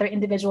 3 other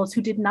individuals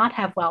who did not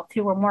have wealth,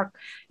 who were more,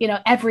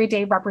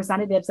 everyday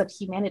representatives of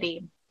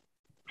humanity.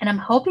 And I'm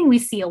hoping we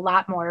see a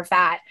lot more of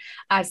that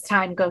as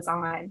time goes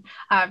on.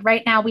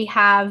 Right now we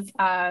have,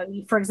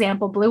 for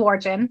example, Blue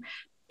Origin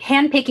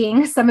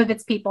handpicking some of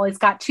its people. It's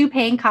got 2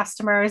 paying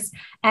customers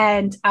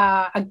and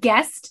a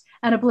guest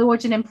and a Blue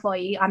Origin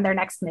employee on their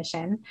next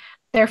mission.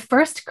 Their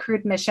first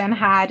crewed mission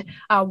had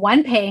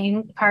 1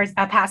 paying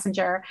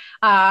passenger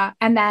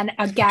and then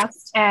a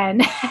guest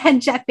and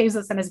Jeff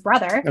Bezos and his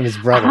brother.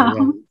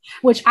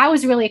 Which I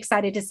was really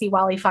excited to see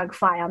Wally Funk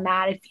fly on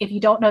that. If you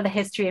don't know the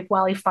history of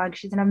Wally Funk,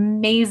 she's an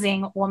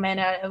amazing woman,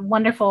 a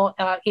wonderful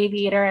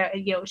aviator.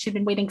 She'd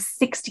been waiting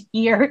 60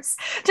 years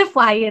to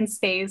fly in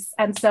space.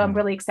 And so I'm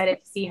really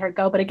excited to see her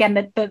go. But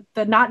again,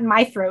 the knot in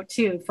my throat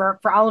too for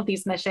all of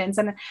these missions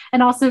and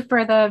also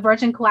for the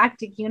Virgin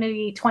Galactic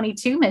Unity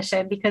 22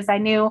 mission, because I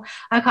knew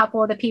a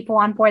couple of the people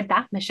on board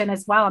that mission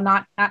as well,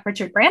 not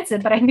Richard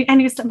Branson, but I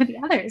knew some of the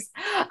others.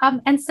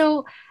 And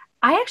so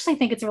I actually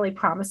think it's really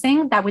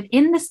promising that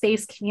within the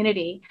space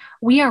community,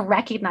 we are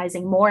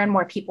recognizing more and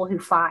more people who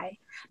fly.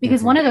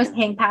 Because one of those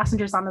paying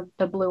passengers on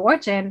the Blue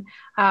Origin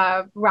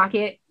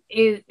rocket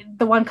is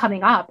the one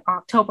coming up.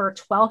 October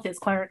 12th is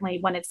currently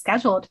when it's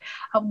scheduled.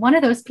 One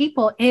of those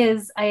people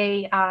is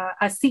a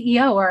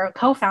CEO or a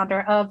co-founder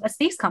of a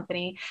space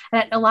company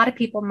that a lot of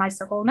people in my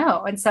circle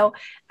know. And so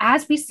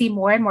as we see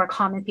more and more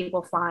common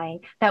people flying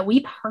that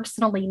we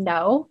personally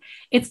know,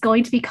 it's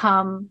going to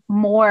become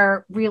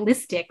more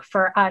realistic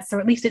for us, or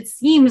at least it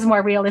seems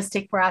more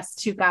realistic for us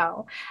to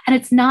go. And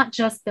it's not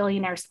just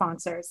billionaire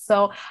sponsors.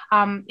 So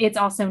it's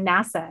also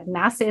NASA.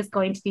 NASA is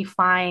going to be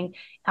flying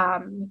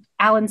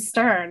Alan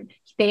Stern.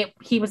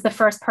 He was the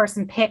first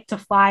person picked to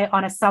fly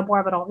on a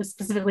suborbital,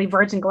 specifically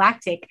Virgin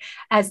Galactic,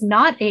 as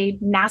not a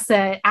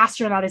NASA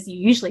astronaut as you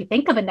usually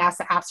think of a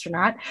NASA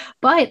astronaut,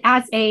 but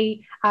as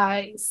a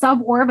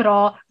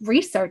suborbital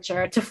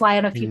researcher to fly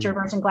on a future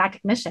Virgin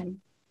Galactic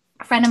mission.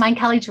 A friend of mine,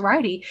 Kelly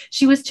Girardi,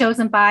 she was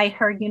chosen by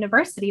her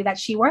university that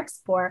she works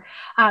for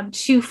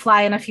to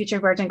fly on a future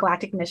Virgin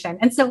Galactic mission.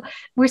 And so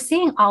we're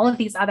seeing all of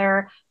these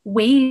other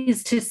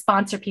ways to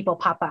sponsor people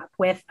pop up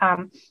with,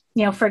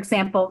 for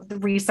example, the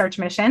research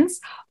missions,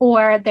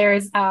 or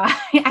there's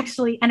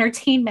actually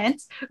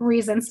entertainment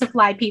reasons to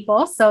fly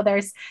people. So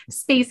there's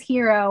Space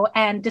Hero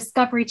and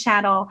Discovery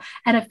Channel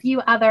and a few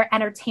other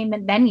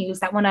entertainment venues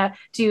that want to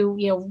do,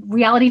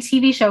 reality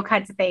TV show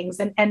kinds of things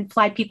and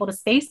fly people to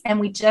space. And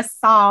we just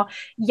saw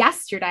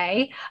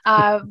yesterday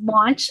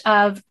launch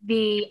of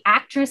the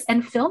actress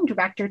and film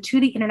director to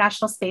the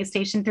International Space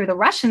Station through the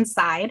Russian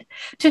side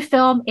to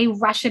film a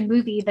Russian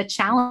movie, The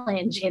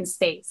Challenge in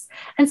Space.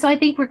 And so I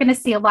think we're going to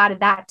see a lot of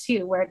that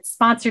too, where it's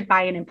sponsored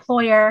by an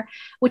employer,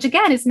 which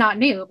again is not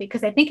new,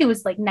 because I think it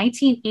was like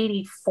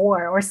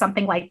 1984 or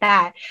something like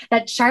that,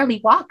 that Charlie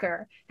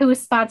Walker, who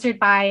was sponsored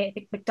by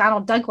the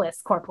McDonnell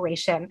Douglas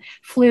Corporation,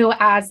 flew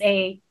as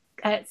a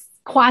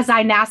quasi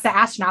NASA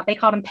astronaut. They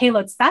called him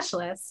payload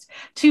specialist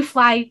to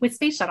fly with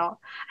Space Shuttle.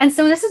 And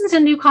so this isn't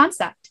a new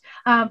concept,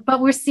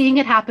 but we're seeing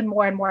it happen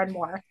more and more and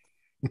more.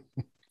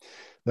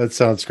 That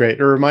sounds great.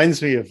 It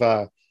reminds me of,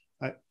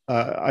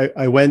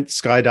 I went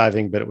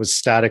skydiving, but it was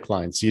static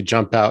line. So you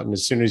jump out, and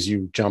as soon as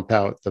you jump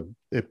out,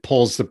 it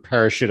pulls the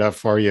parachute up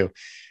for you.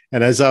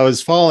 And as I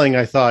was falling,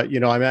 I thought,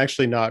 I'm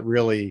actually not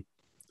really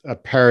a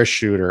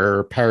parachuter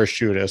or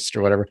parachutist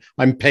or whatever.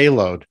 I'm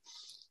payload.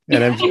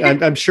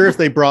 And I'm sure if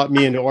they brought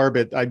me into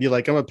orbit, I'd be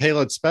like, I'm a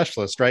payload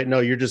specialist, right? No,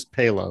 you're just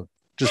payload.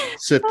 Just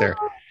sit there.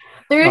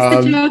 There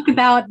is the joke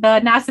about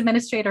the NASA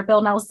administrator,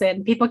 Bill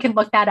Nelson. People can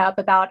look that up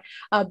about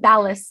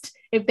ballast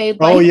if they'd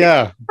like. Oh,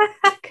 yeah.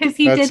 Because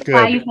he That's did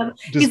good. fly.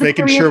 Just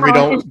making sure we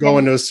don't go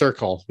into a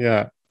circle.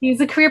 Yeah. He's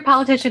a career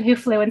politician who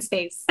flew in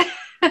space.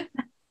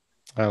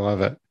 I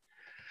love it.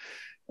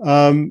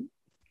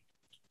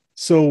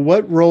 So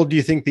what role do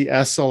you think the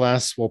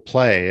SLS will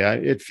play?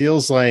 It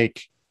feels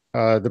like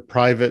the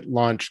private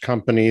launch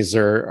companies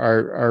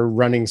are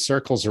running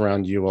circles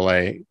around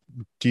ULA.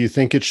 Do you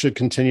think it should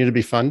continue to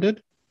be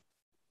funded?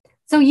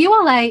 So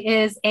ULA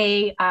is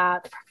a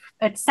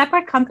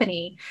separate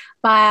company,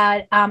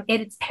 but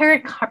its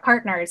parent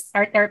partners,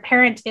 or their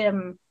parent,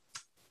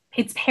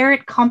 its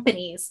parent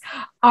companies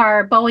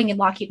are Boeing and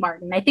Lockheed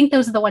Martin. I think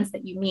those are the ones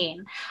that you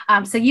mean.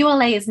 So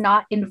ULA is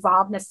not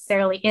involved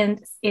necessarily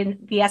in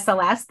the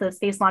SLS, the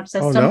Space Launch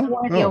System,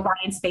 or the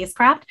Orion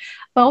spacecraft.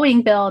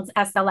 Boeing builds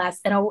SLS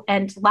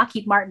and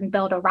Lockheed Martin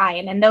build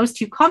Orion. And those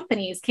two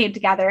companies came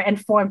together and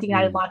formed the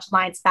United Launch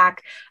Alliance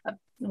back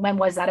when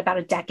was that, about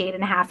a decade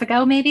and a half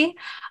ago, maybe?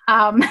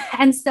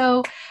 And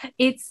so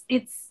it's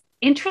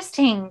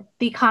interesting,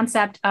 the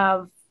concept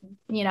of,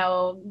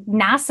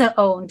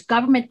 NASA-owned,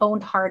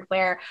 government-owned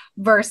hardware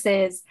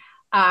versus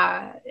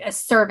a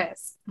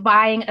service,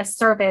 buying a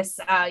service,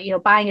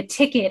 buying a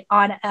ticket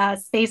on a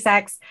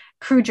SpaceX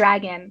Crew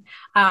Dragon,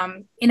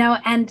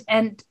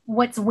 and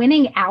what's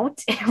winning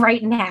out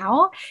right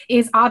now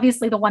is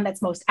obviously the one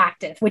that's most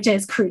active, which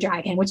is Crew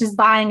Dragon, which is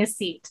buying a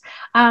seat.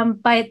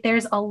 But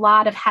there's a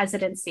lot of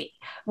hesitancy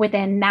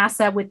within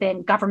NASA,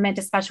 within government,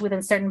 especially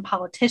within certain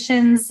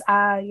politicians,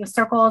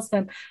 circles,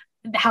 and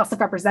the House of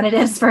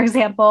Representatives, for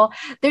example.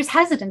 There's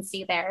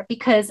hesitancy there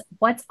because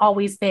what's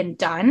always been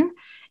done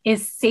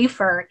is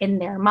safer in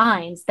their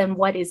minds than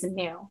what is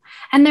new.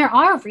 And there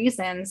are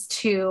reasons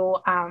to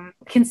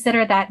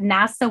consider that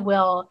NASA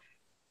will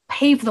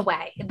pave the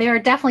way. There are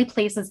definitely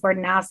places where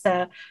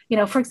NASA,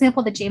 for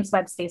example, the James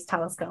Webb Space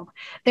Telescope,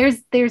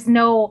 there's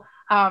no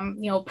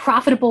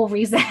profitable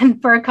reason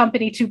for a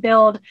company to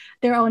build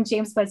their own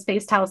James Webb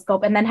Space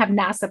Telescope and then have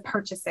NASA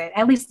purchase it,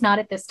 at least not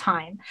at this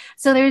time.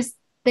 So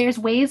there's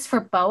ways for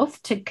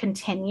both to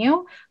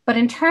continue, but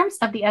in terms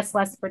of the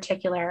SLS in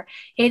particular,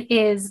 it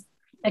is,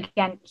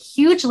 again,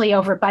 hugely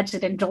over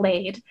budget and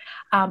delayed,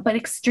 but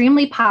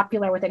extremely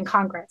popular within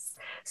Congress.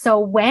 So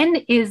when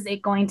is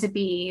it going to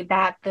be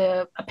that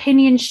the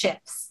opinion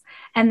shifts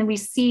and we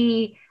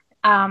see,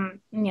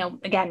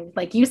 again,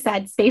 like you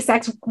said,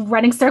 SpaceX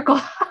running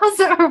circles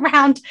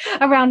around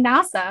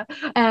NASA?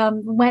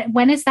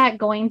 When is that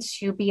going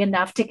to be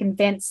enough to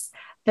convince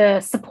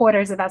the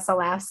supporters of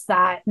SLS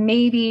that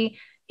maybe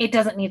it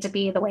doesn't need to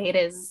be the way it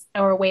is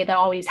or a way that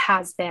always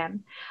has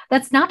been.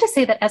 That's not to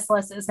say that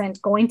SLS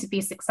isn't going to be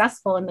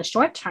successful in the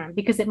short term,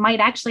 because it might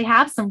actually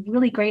have some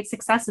really great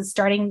successes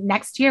starting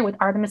next year with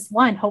Artemis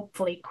 1,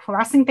 hopefully,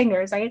 crossing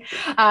fingers, right?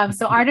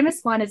 So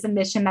Artemis 1 is a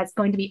mission that's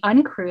going to be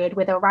uncrewed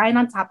with Orion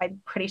on top,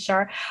 I'm pretty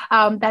sure.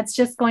 That's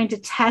just going to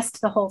test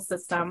the whole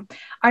system.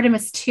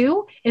 Artemis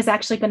 2 is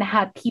actually going to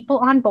have people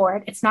on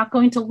board. It's not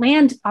going to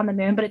land on the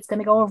moon, but it's going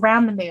to go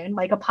around the moon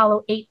like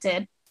Apollo 8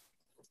 did.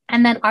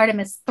 And then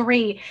Artemis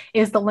 3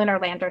 is the lunar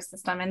lander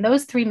system. And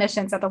those three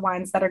missions are the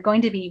ones that are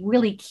going to be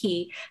really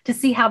key to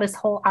see how this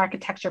whole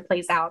architecture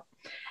plays out.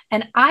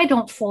 And I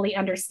don't fully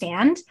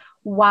understand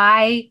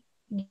why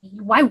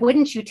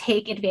wouldn't you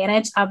take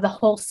advantage of the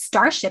whole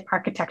Starship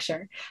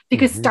architecture?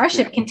 Because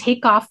Starship can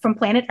take off from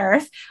planet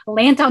Earth,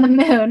 land on the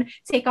moon,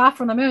 take off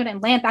from the moon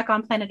and land back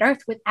on planet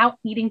Earth without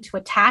needing to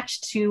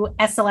attach to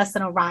SLS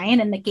and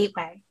Orion and the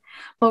gateway.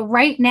 But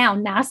right now,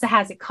 NASA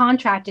has it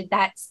contracted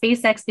that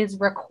SpaceX is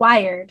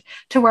required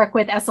to work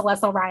with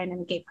SLS, Orion,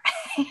 and Gateway.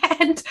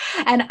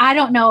 and I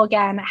don't know,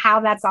 again,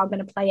 how that's all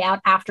going to play out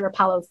after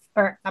Apollo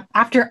or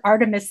after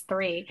Artemis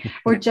 3.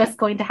 We're just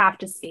going to have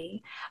to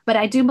see. But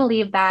I do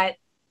believe that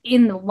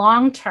in the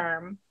long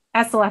term,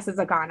 SLS is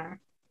a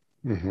goner.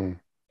 Mm-hmm.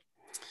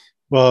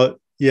 Well,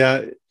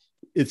 yeah,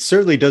 it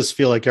certainly does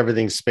feel like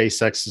everything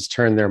SpaceX has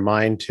turned their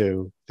mind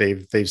to,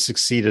 they've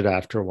succeeded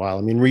after a while.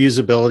 I mean,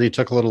 reusability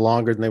took a little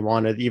longer than they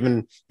wanted.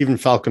 Even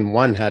Falcon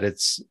 1 had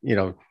its,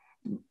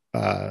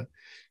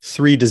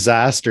 3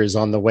 disasters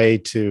on the way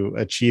to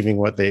achieving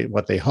what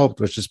they hoped,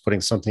 which is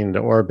putting something into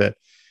orbit.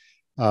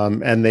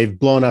 And they've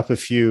blown up a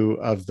few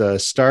of the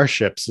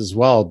starships as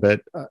well.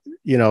 But,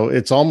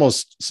 it's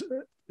almost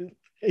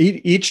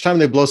each time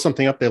they blow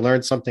something up, they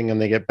learn something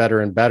and they get better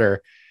and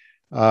better.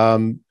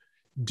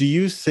 Do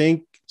you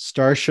think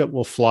Starship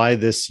will fly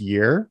this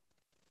year?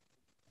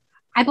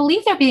 I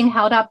believe they're being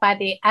held up by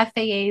the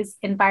FAA's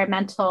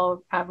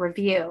environmental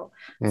review.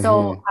 Mm-hmm.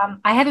 So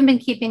I haven't been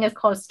keeping as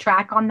close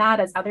track on that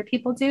as other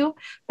people do,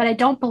 but I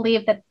don't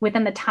believe that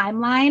within the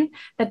timeline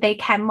that they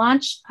can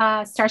launch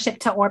Starship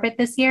to orbit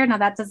this year. Now,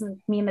 that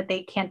doesn't mean that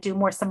they can't do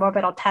more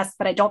suborbital tests,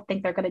 but I don't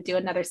think they're going to do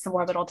another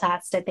suborbital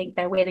test. I think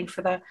they're waiting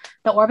for the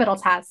orbital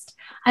test.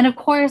 And of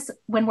course,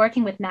 when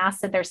working with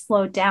NASA, they're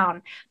slowed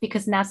down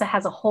because NASA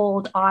has a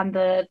hold on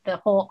the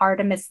whole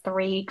Artemis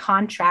 3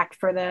 contract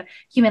for the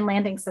human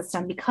landing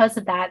system, because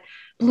of that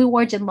Blue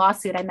Origin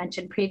lawsuit I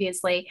mentioned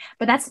previously.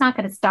 But that's not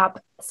going to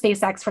stop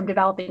SpaceX from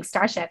developing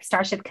Starship.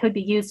 Starship could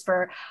be used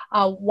for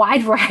a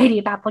wide variety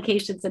of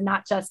applications and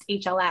not just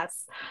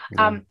HLS.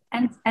 Yeah.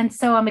 And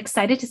so I'm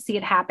excited to see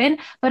it happen,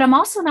 but I'm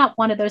also not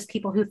one of those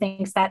people who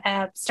thinks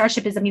that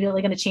Starship is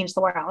immediately going to change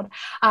the world.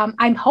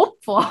 I'm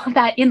hopeful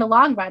that in the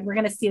long run, we're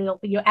going to see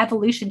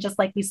evolution, just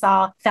like we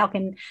saw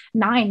Falcon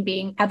 9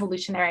 being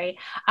evolutionary.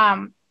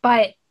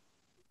 But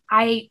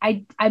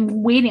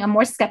I'm waiting. I'm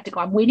more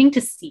skeptical. I'm waiting to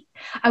see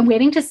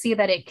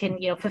that it can,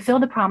 fulfill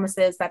the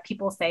promises that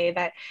people say,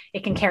 that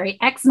it can carry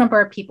X number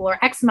of people or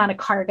X amount of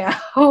cargo,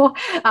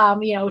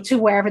 to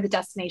wherever the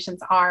destinations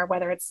are,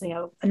 whether it's,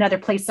 another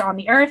place on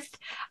the Earth,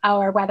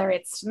 or whether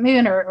it's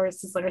moon or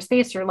cislunar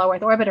space or low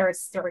Earth orbit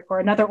or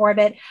another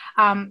orbit.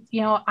 I'm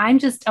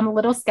a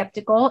little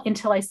skeptical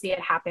until I see it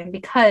happen,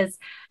 because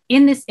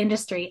in this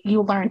industry,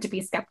 you learn to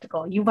be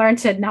skeptical. You learn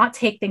to not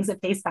take things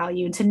at face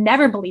value and to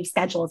never believe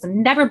schedules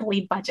and never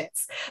believe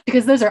budgets,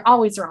 because those are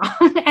always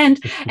wrong. and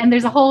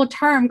there's a whole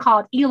term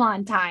called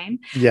Elon time,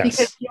 yes,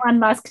 because Elon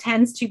Musk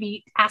tends to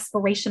be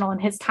aspirational in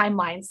his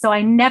timeline. So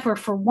I never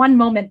for one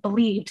moment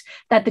believed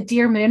that the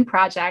Dear Moon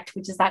project,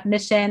 which is that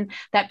mission,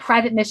 that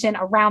private mission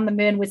around the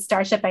moon with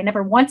Starship, I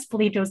never once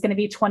believed it was going to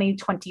be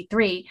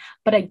 2023,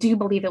 but I do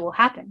believe it will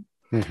happen.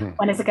 Mm-hmm.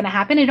 When is it going to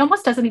happen? It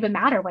almost doesn't even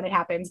matter when it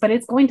happens, but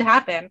it's going to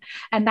happen.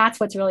 And that's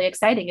what's really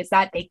exciting, is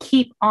that they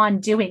keep on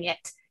doing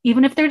it.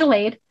 Even if they're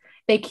delayed,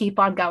 they keep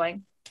on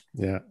going.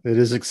 Yeah, it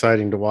is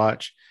exciting to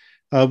watch.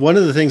 One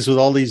of the things with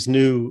all these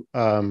new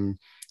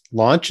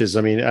launches,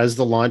 as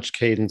the launch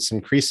cadence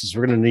increases,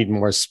 we're going to need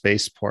more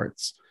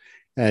spaceports.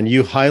 And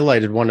you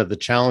highlighted one of the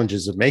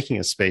challenges of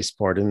making a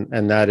spaceport,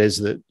 and that is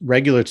that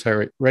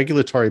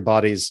regulatory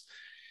bodies,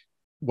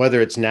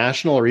 whether it's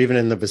national or even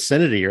in the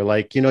vicinity, are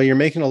like, you're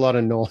making a lot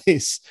of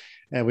noise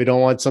and we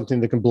don't want something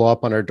that can blow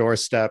up on our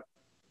doorstep.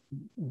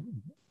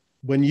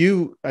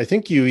 I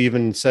think you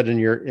even said in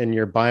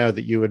your bio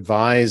that you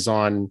advise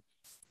on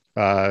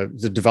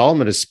the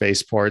development of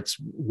spaceports.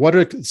 What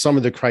are some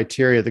of the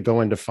criteria that go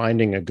into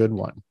finding a good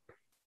one?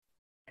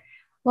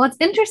 Well, it's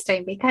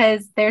interesting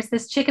because there's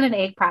this chicken and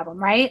egg problem,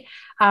 right?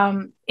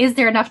 Is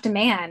there enough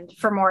demand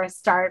for more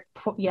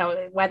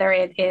whether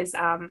it is,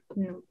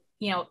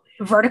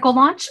 vertical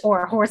launch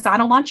or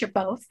horizontal launch, or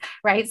both,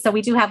 right? So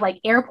we do have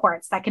like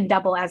airports that can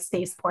double as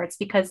spaceports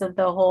because of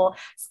the whole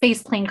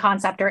space plane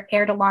concept, or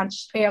air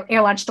launch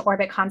to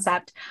orbit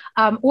concept,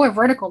 or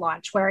vertical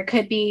launch, where it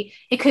could be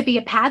a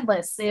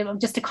padless,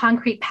 just a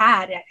concrete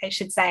pad, I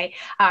should say,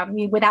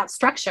 without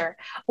structure,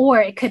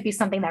 or it could be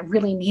something that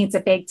really needs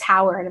a big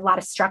tower and a lot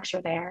of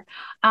structure there.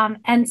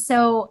 And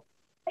so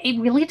It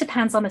really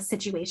depends on the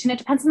situation. It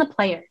depends on the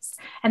players.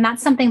 And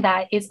that's something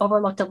that is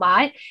overlooked a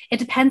lot. It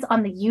depends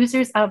on the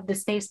users of the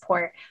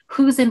spaceport,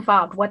 who's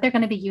involved, what they're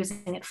going to be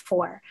using it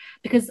for.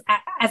 Because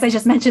as I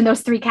just mentioned,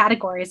 those three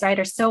categories, right,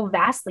 are so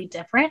vastly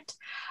different.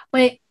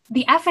 But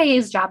the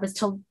FAA's job is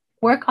to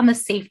work on the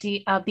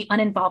safety of the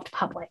uninvolved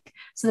public.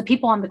 So the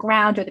people on the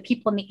ground or the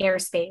people in the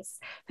airspace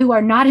who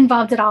are not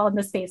involved at all in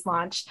the space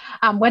launch,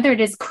 whether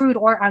it is crewed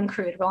or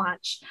uncrewed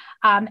launch.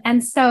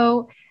 And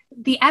so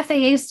the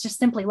FAA is just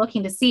simply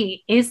looking to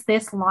see, is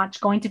this launch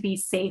going to be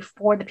safe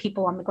for the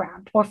people on the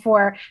ground or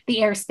for the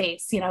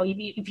airspace? You know,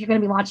 if you're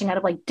going to be launching out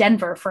of like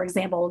Denver, for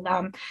example,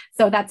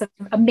 so that's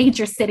a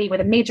major city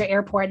with a major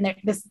airport, and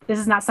this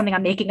is not something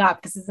I'm making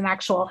up. This is an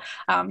actual,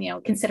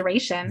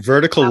 consideration.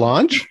 Vertical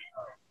launch?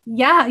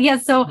 Yeah.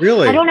 So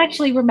really? I don't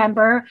actually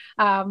remember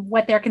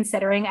what they're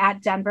considering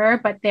at Denver,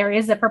 but there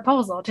is a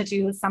proposal to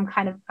do some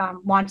kind of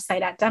launch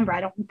site at Denver. I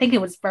don't think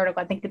it was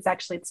vertical. I think it's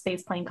actually the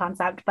space plane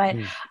concept, but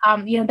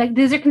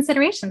these are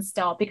considerations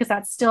still, because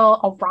that's still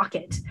a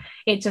rocket.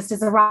 It just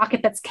is a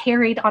rocket that's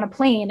carried on a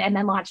plane and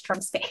then launched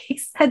from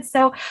space. And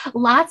so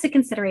lots of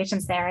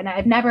considerations there. And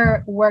I've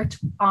never worked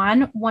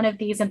on one of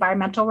these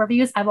environmental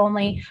reviews. I've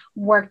only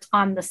worked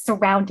on the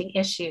surrounding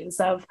issues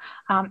of,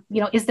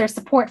 is there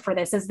support for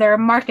this? Is there a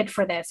market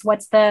for this?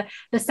 What's the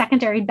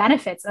secondary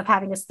benefits of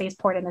having a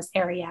spaceport in this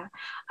area?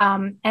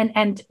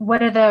 And what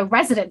do the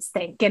residents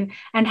think? And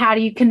how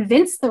do you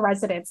convince the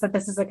residents that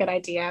this is a good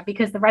idea?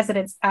 Because the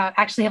residents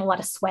actually have a lot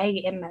of sway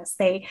in this.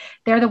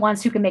 They're the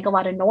ones who can make a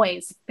lot of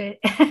noise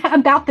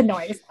about the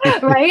noise,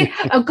 right?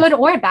 A good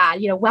or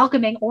bad,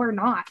 welcoming or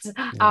not.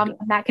 And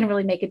that can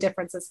really make a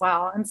difference as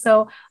well. And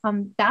so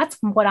that's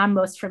what I'm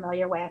most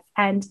familiar with.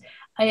 And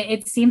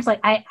it seems like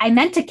I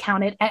meant to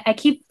count it. I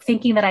keep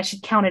thinking that I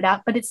should count it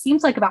up, but it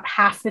seems like about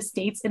half the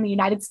states in the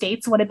United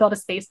States want to build a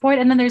spaceport.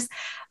 And then there's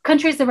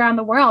countries around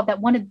the world that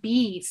want to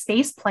be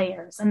space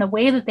players. And the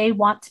way that they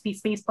want to be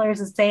space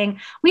players is saying,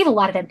 we have a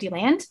lot of empty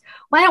land.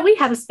 Why don't we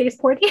have a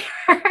spaceport here,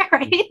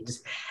 right?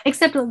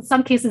 Except in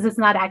some cases, it's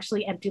not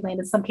actually empty land.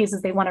 In some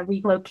cases, they want to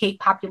relocate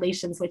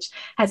populations, which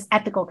has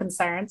ethical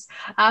concerns.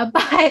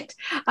 But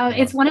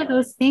it's one of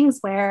those things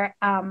where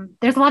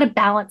there's a lot of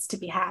balance to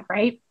be had,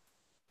 right?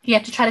 You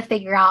have to try to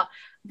figure out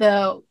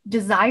the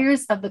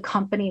desires of the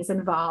companies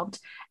involved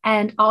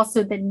and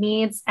also the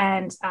needs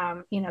and,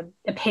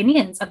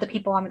 opinions of the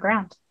people on the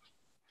ground.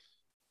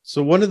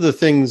 So one of the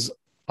things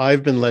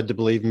I've been led to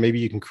believe, and maybe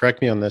you can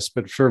correct me on this,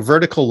 but for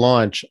vertical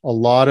launch,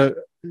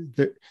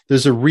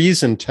 there's a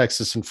reason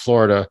Texas and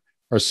Florida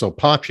are so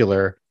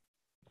popular.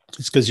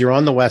 It's because you're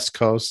on the West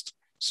Coast.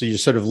 So you're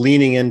sort of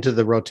leaning into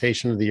the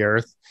rotation of the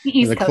Earth. The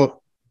East Coast.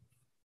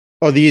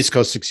 The East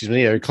Coast, excuse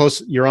me.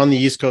 You're on the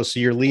East Coast, so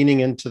you're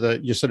leaning into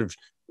you're sort of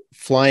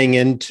flying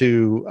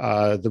into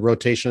the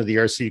rotation of the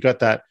Earth. So you got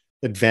that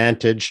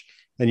advantage,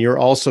 and you're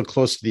also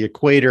close to the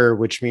equator,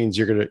 which means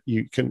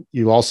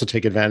you also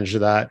take advantage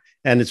of that.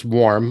 And it's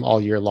warm all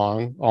year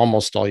long,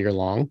 almost all year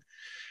long.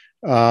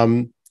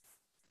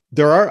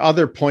 There are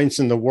other points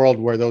in the world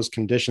where those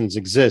conditions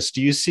exist.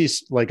 Do you see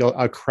like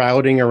a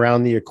crowding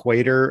around the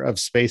equator of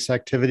space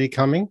activity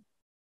coming?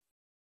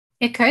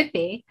 It could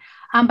be.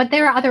 But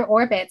there are other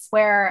orbits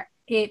where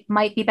it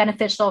might be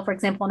beneficial, for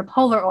example, in a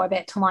polar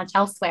orbit to launch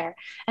elsewhere.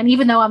 And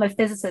even though I'm a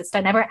physicist, I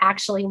never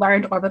actually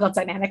learned orbital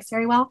dynamics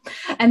very well.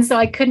 And so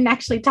I couldn't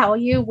actually tell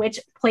you which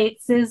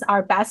places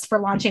are best for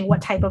launching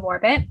what type of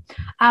orbit.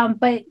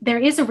 But there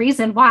is a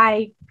reason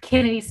why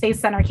Kennedy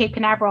Space Center, Cape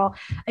Canaveral,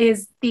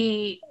 is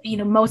the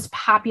most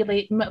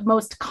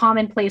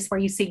common place where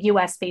you see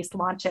US-based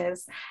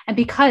launches. And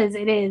because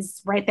it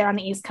is right there on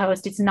the East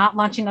Coast, it's not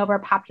launching over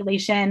a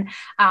population.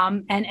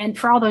 And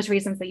for all those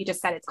reasons that you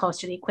just said, it's close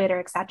to the equator,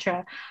 et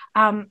cetera.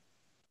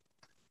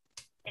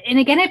 And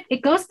again,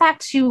 it goes back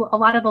to a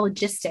lot of the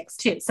logistics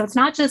too. So it's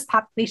not just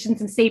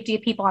populations and safety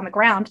of people on the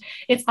ground.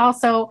 It's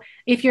also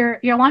if you're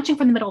launching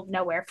from the middle of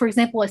nowhere, for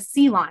example, a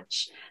sea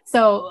launch.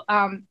 So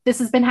this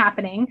has been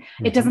happening.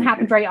 It doesn't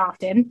happen very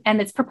often, and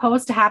it's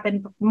proposed to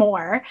happen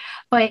more.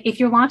 But if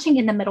you're launching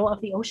in the middle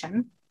of the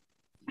ocean,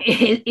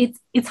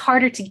 it's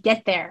harder to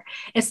get there,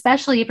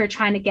 especially if you're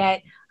trying to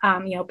get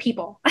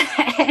people.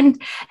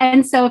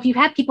 and so if you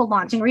have people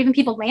launching or even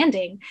people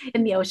landing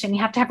in the ocean,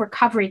 you have to have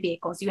recovery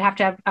vehicles. You have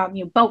to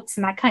have boats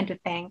and that kind of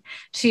thing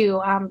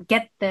to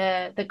get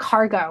the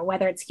cargo,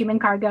 whether it's human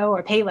cargo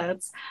or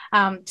payloads,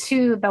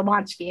 to the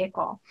launch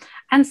vehicle.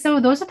 And so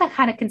those are the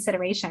kind of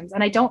considerations.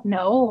 And I don't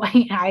know,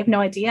 I have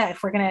no idea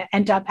if we're going to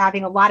end up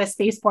having a lot of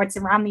spaceports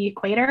around the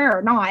equator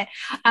or not.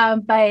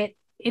 But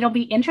it'll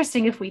be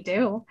interesting if we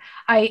do.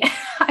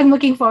 I'm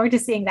looking forward to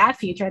seeing that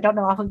future. I don't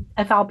know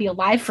if I'll be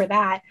alive for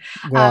that.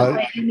 Well,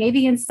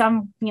 maybe in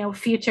some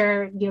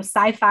future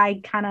sci-fi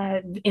kind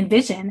of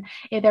envision,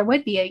 there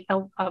would be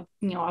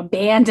a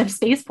band of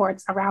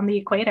spaceports around the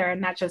equator,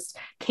 and that just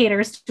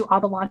caters to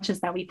all the launches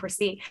that we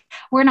foresee.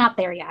 We're not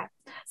there yet.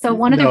 So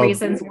one of the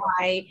reasons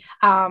why,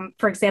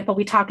 for example,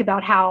 we talk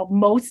about how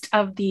most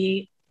of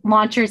the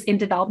launchers in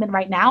development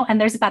right now, and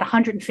there's about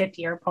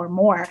 150 or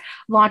more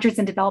launchers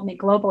in development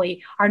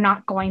globally, are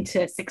not going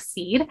to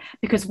succeed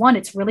because one,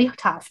 it's really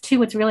tough,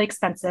 two, it's really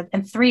expensive,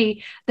 and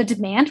three, the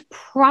demand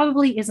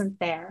probably isn't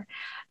there.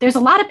 There's a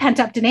lot of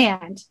pent-up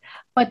demand,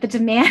 but the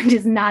demand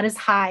is not as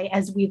high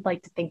as we'd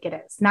like to think it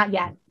is. Not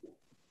yet.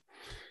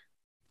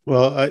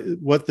 Well,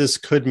 what this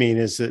could mean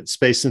is that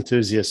space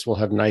enthusiasts will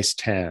have nice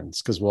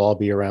tans because we'll all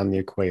be around the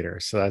equator.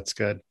 So that's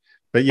good.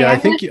 But yeah, I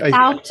think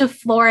out to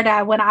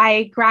Florida when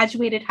I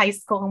graduated high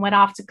school and went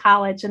off to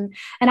college, and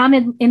I'm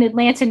in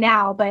Atlanta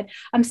now, but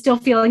I'm still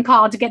feeling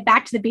called to get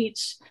back to the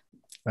beach.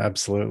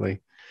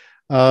 Absolutely.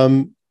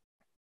 So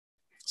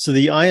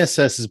the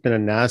ISS has been a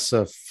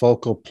NASA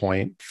focal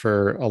point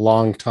for a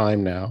long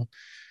time now.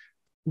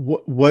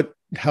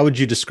 How would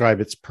you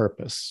describe its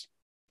purpose?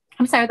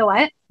 I'm sorry, the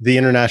what? The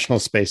International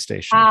Space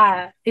Station.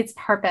 Its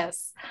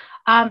purpose.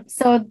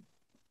 So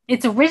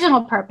its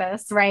original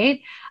purpose,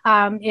 right,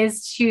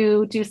 is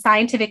to do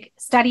scientific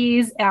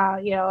studies,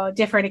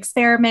 different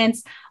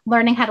experiments,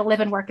 learning how to live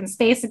and work in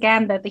space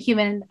again, the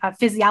human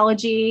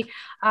physiology,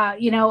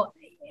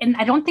 and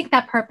I don't think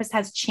that purpose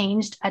has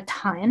changed a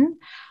ton.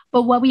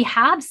 But what we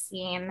have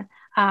seen,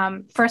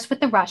 first with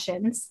the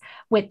Russians,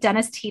 with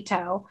Dennis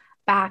Tito,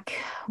 back,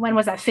 when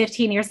was that,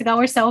 15 years ago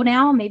or so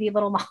now, maybe a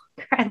little longer,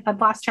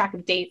 I've lost track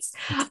of dates,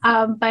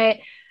 but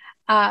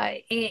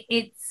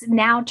it's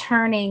now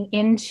turning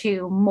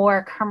into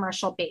more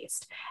commercial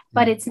based,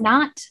 but it's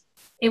not,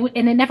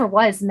 and it never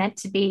was meant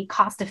to be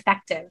cost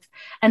effective.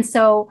 And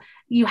so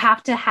you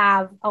have to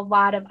have a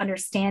lot of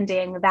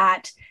understanding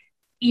that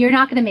you're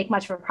not going to make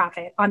much of a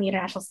profit on the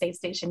International Space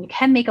Station. You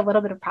can make a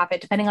little bit of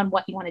profit depending on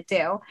what you want to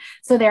do.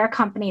 So there are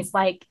companies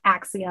like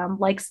Axiom,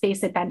 like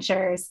Space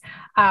Adventures,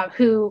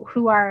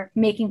 who are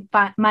making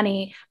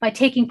money by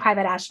taking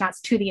private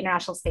astronauts to the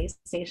International Space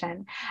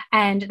Station.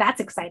 And that's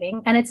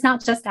exciting. And it's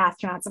not just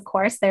astronauts, of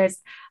course.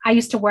 I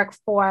used to work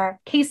for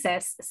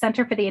CASIS,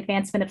 Center for the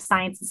Advancement of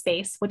Science and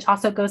Space, which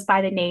also goes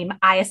by the name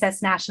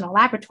ISS National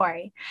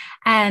Laboratory.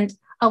 And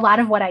a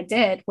lot of what I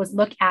did was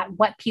look at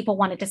what people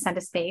wanted to send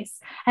to space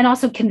and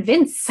also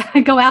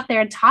go out there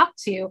and talk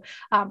to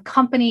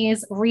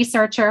companies,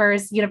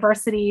 researchers,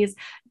 universities,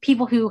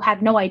 people who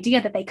had no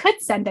idea that they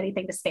could send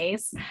anything to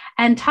space,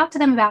 and talk to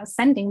them about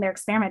sending their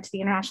experiment to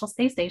the International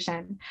Space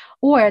Station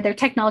or their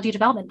technology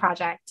development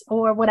project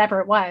or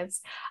whatever it was.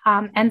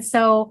 And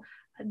so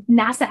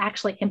NASA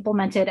actually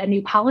implemented a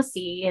new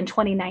policy in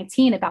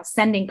 2019 about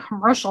sending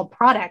commercial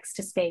products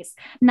to space,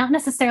 not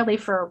necessarily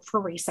for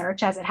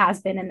research as it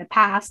has been in the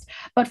past,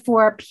 but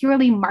for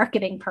purely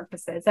marketing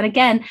purposes. And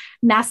again,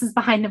 NASA's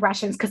behind the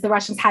Russians because the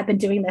Russians had been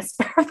doing this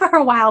for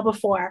a while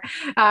before.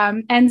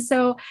 And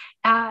so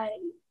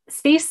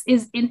space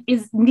is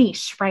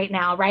niche right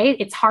now, right?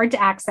 It's hard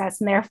to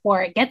access and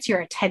therefore it gets your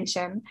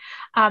attention.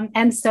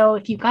 And so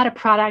if you've got a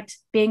product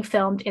being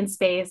filmed in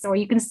space, or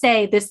you can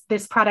say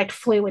this product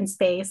flew in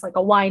space, like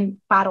a wine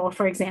bottle,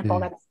 for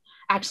example, that's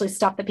actually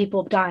stuff that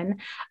people have done,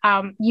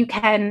 you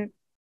can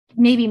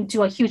maybe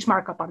do a huge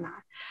markup on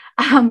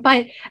that.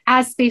 But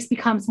as space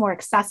becomes more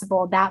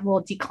accessible, that will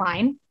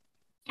decline.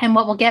 And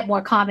what will get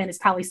more common is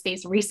probably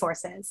space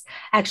resources,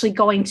 actually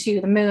going to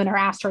the moon or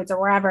asteroids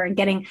or wherever and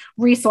getting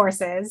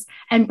resources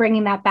and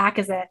bringing that back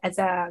as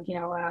a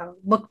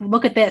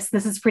look at this.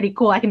 This is pretty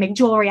cool. I can make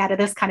jewelry out of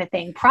this kind of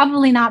thing.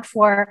 Probably not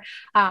for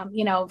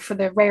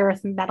the rare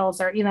earth metals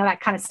or,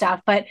 that kind of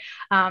stuff, but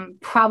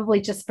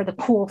probably just for the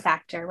cool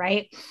factor,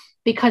 right?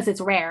 Because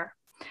it's rare.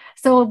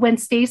 So when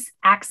space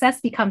access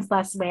becomes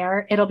less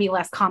rare, it'll be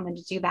less common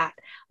to do that,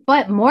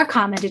 but more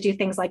common to do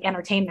things like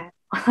entertainment,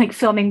 like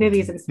filming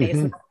movies in space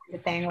and that kind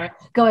of thing, or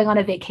going on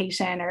a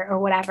vacation or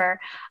whatever.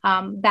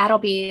 That'll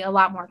be a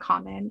lot more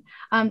common.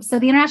 So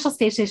the International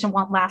Space Station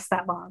won't last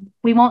that long.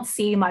 We won't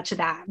see much of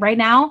that. Right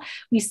now,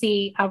 we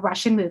see a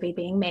Russian movie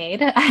being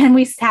made, and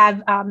we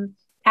have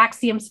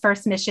Axiom's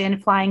first mission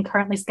flying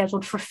currently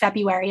scheduled for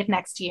February of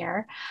next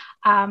year.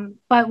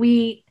 But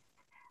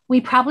we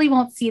probably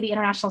won't see the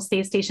International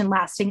Space Station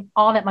lasting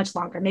all that much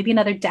longer, maybe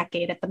another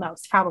decade at the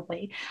most,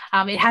 probably.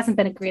 It hasn't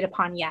been agreed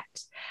upon yet.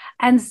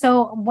 And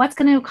so what's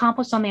going to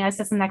accomplish on the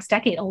ISS in the next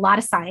decade? A lot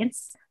of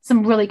science,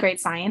 some really great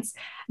science.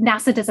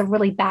 NASA does a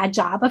really bad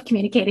job of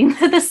communicating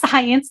the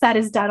science that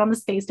is done on the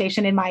space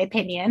station, in my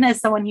opinion, as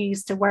someone who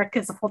used to work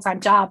as a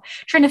full-time job,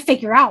 trying to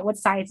figure out what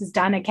science is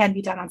done and can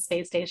be done on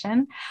space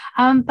station.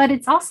 But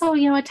it's also,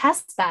 a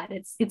test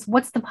bed. It's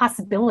what's the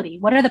possibility?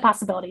 What are the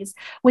possibilities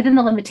within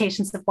the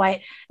limitations of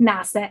what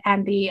NASA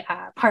and the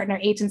partner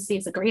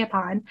agencies agree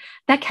upon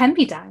that can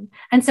be done?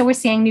 And so we're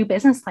seeing new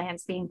business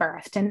plans being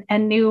birthed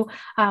and new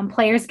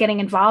players getting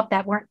involved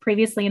that weren't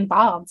previously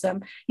involved.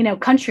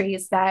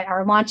 Countries that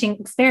are launching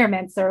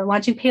experiments or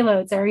launching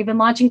payloads or even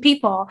launching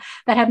people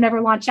that have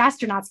never launched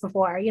astronauts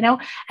before,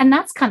 and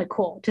that's kind of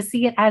cool to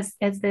see it as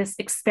this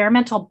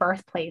experimental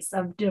birthplace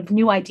of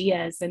new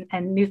ideas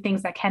and new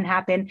things that can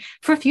happen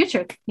for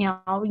future.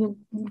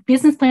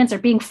 Business plans are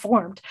being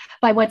formed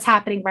by what's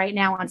happening right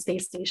now on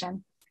space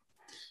station.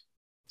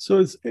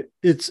 So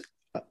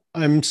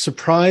I'm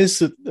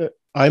surprised that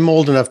I'm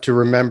old enough to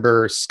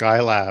remember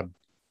Skylab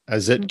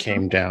as it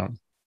came down,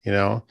 you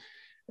know?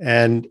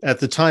 And at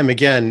the time,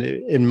 again,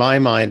 in my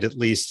mind, at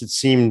least, it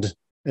seemed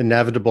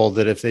inevitable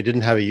that if they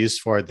didn't have a use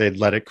for it, they'd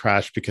let it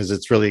crash because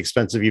it's really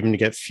expensive even to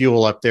get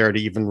fuel up there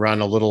to even run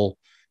a little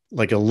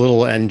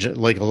engine,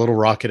 like a little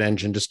rocket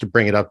engine, just to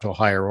bring it up to a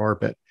higher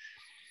orbit.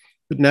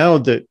 But now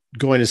that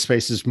going to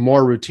space is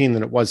more routine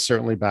than it was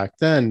certainly back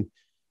then,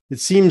 it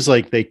seems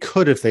like they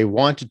could, if they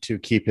wanted to,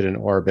 keep it in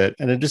orbit.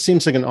 And it just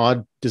seems like an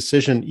odd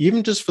decision,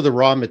 even just for the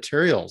raw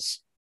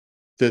materials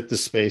that the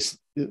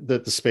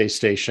space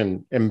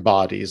station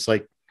embodies.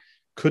 Like,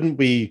 couldn't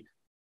we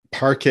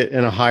park it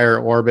in a higher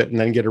orbit and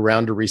then get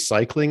around to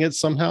recycling it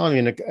somehow? I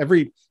mean,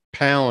 every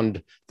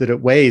pound that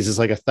it weighs is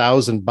like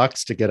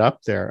 $1,000 to get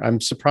up there. I'm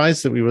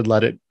surprised that we would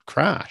let it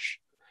crash.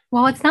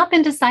 Well, it's not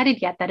been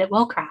decided yet that it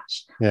will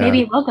crash. Yeah.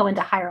 Maybe it will go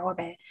into higher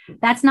orbit.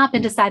 That's not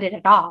been decided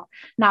at all.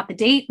 Not the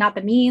date, not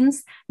the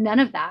means, none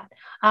of that.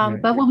 Right.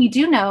 But what we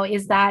do know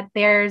is that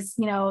there's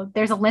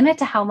a limit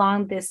to how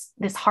long this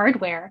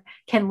hardware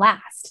can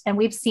last. And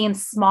we've seen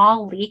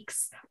small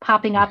leaks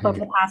popping up over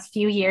the past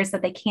few years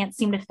that they can't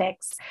seem to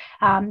fix.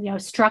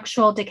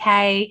 Structural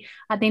decay.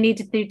 They need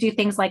to do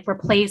things like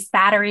replace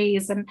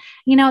batteries. And,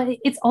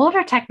 it's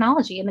older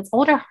technology and it's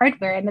older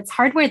hardware, and it's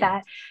hardware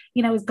that,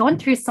 is going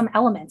through some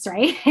elements,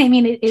 right? I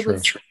mean,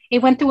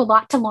 it went through a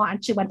lot to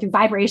launch. It went through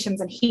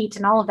vibrations and heat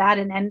and all of that.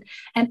 And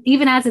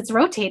even as it's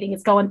rotating,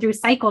 it's going through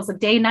cycles of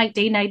day, night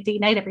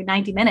every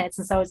 90 minutes.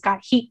 And so it's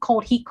got heat,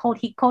 cold.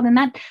 And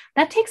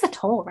that takes a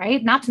toll,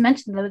 right? Not to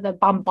mention the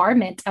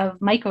bombardment of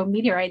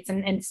micrometeorites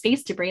and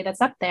space debris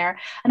that's up there.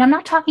 And I'm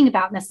not talking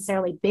about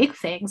necessarily big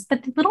things,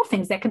 but the little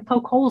things that can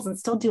poke holes and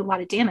still do a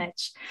lot of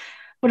damage.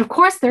 But of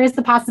course, there is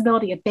the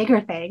possibility of bigger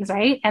things,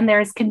 right? And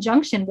there's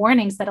conjunction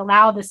warnings that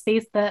allow the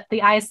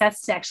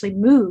ISS to actually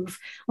move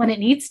when it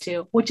needs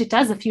to, which it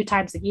does a few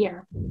times a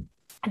year.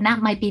 And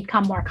that might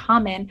become more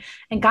common.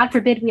 And God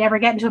forbid we ever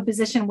get into a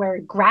position where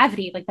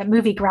gravity, like that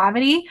movie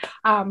Gravity,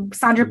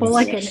 Sandra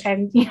Bullock,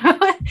 and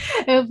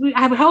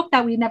I would hope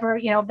that we never,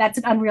 that's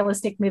an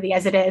unrealistic movie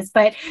as it is,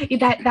 but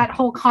that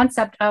whole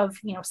concept of,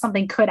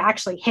 something could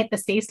actually hit the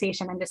space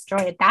station and destroy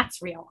it,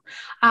 that's real.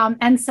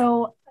 And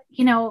so,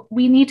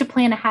 we need to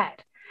plan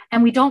ahead.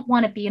 And we don't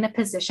want to be in a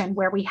position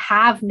where we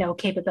have no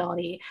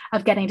capability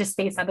of getting to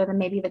space other than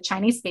maybe the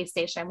Chinese space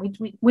station,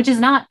 which is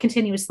not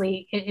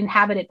continuously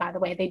inhabited, by the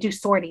way. They do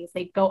sorties.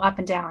 They go up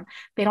and down.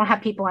 They don't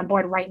have people on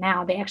board right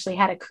now. They actually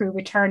had a crew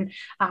return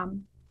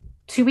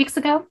 2 weeks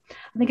ago,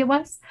 I think it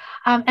was.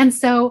 And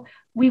so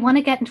we want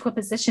to get into a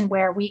position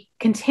where we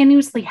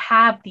continuously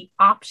have the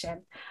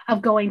option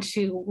of going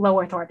to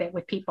low Earth orbit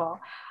with people.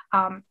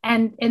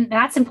 And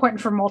that's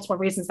important for multiple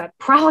reasons that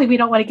probably we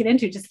don't want to get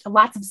into, just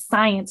lots of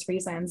science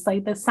reasons,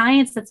 like the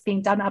science that's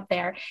being done up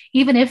there,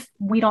 even if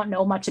we don't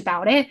know much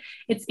about it,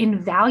 it's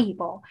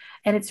invaluable.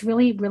 And it's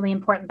really, really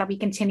important that we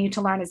continue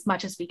to learn as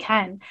much as we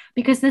can,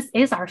 because this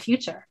is our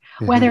future,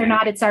 whether or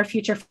not it's our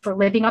future for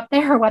living up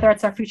there, or whether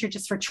it's our future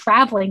just for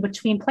traveling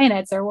between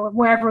planets or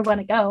wherever we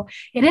want to go.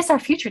 It is our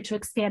future to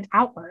expand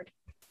outward.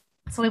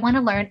 So we want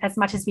to learn as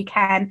much as we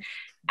can,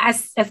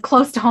 as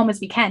close to home as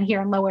we can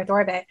here in low Earth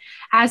orbit,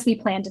 as we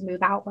plan to move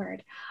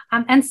outward.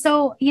 And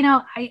so,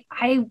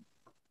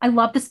 I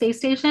love the space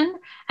station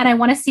and I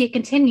want to see it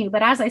continue.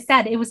 But as I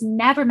said, it was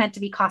never meant to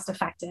be cost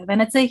effective.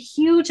 And it's a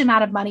huge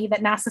amount of money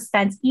that NASA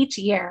spends each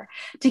year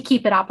to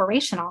keep it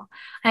operational.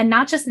 And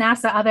not just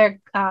NASA,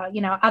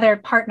 other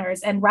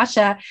partners. And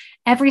Russia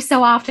every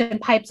so often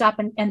pipes up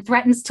and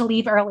threatens to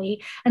leave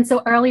early. And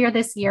so earlier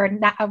this year,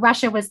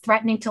 Russia was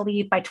threatening to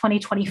leave by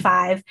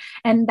 2025.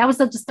 And that was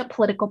just a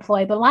political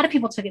ploy, but a lot of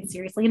people took it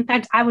seriously. In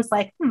fact, I was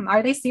like,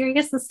 are they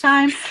serious this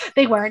time?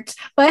 They weren't,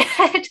 but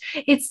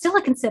it's still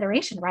a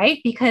consideration, right?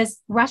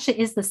 Because Russia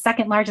is the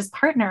second largest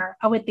partner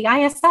with the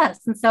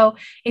ISS. And so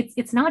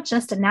it's not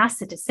just a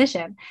NASA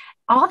decision.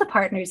 All the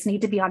partners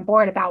need to be on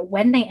board about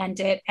when they end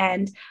it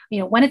and,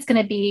 when it's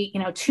going to be,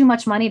 too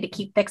much money to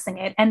keep fixing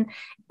it. And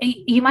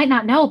you might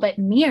not know, but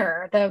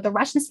Mir, the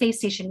Russian space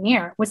station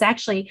Mir, was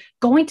actually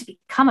going to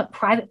become a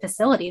private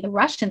facility. The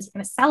Russians were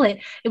going to sell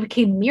it. It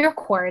became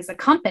Mirkor as a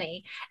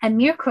company, and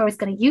Mirkor was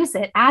going to use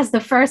it as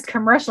the first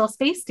commercial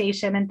space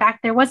station. In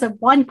fact, there was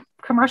one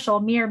commercial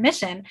Mir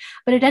mission,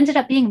 but it ended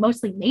up being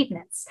mostly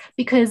maintenance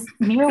because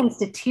Mir was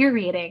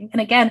deteriorating.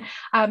 And again,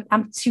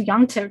 I'm too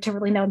young to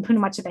really know too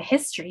much of the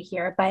history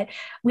here, but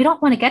we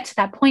don't want to get to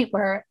that point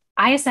where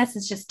ISS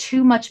is just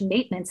too much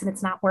maintenance and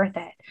it's not worth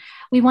it.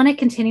 We want to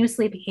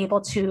continuously be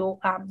able to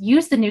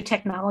use the new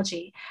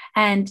technology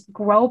and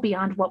grow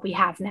beyond what we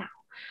have now.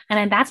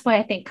 And that's why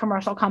I think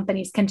commercial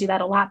companies can do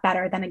that a lot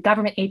better than a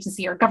government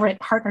agency or government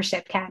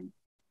partnership can.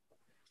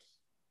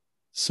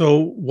 So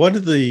one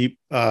of the,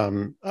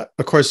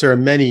 of course, there are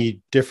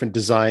many different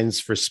designs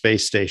for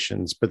space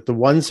stations, but the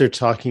ones they're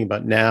talking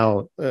about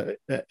now,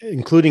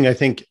 including, I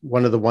think,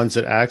 one of the ones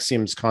that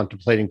Axiom's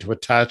contemplating to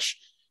attach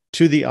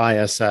to the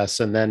ISS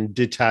and then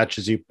detach,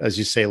 as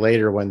you say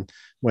later,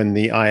 when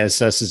the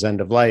ISS is end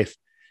of life,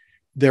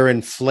 they're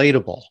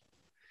inflatable.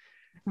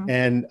 Mm-hmm.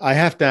 And I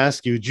have to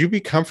ask you, would you be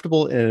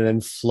comfortable in an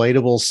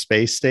inflatable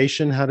space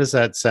station? How does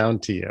that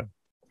sound to you?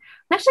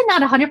 I'm actually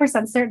not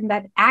 100% certain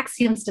that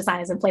Axiom's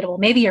design is inflatable.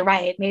 Maybe you're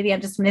right. Maybe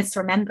I'm just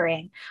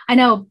misremembering. I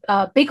know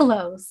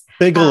Bigelow,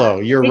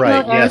 you're Bigelow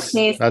right. Yes,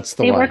 Aerospace, that's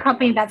the they one. were a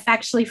company that's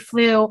actually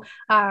flew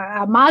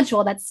a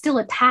module that's still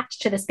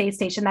attached to the space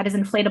station that is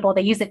inflatable.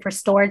 They use it for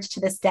storage to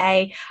this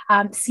day.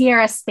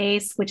 Sierra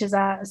Space, which is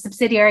a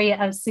subsidiary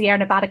of Sierra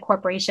Nevada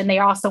Corporation, they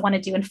also want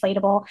to do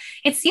inflatable.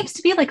 It seems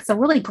to be like some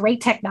really great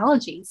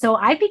technology. So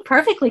I'd be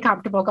perfectly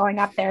comfortable going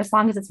up there as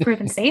long as it's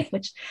proven safe,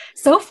 which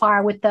so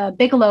far with the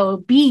Bigelow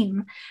Beam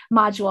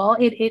module,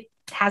 it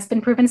has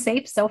been proven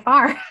safe so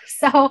far.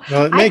 So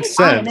well, it makes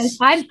sense.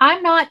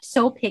 I'm not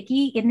so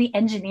picky in the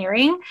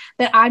engineering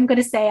that I'm going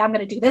to say I'm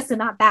going to do this and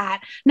not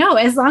that. No,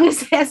 as long as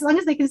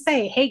they can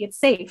say, hey, it's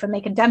safe and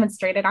they can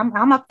demonstrate it,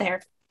 I'm up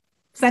there.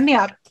 Send me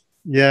up.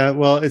 Yeah,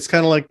 well, it's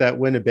kind of like that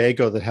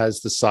Winnebago that has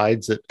the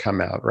sides that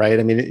come out, right?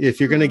 I mean, if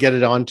you're going to get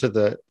it onto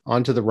the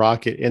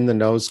rocket in the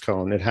nose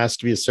cone, it has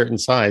to be a certain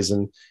size,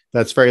 and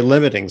that's very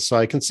limiting. So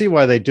I can see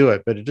why they do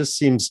it, but it just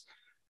seems,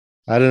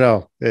 I don't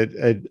know.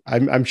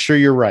 I'm sure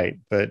you're right,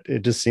 but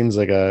it just seems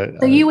like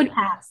So you would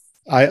pass.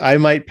 I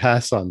might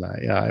pass on that.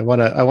 Yeah, I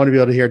want to be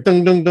able to hear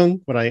dung dung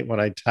dung when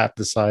I tap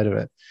the side of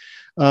it.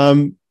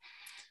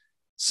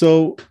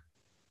 So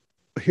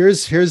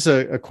here's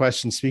a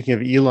question. Speaking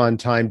of Elon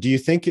time, do you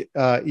think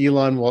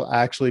Elon will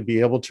actually be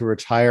able to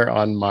retire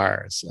on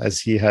Mars, as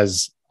he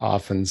has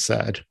often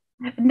said?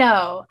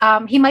 No,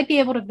 he might be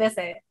able to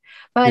visit,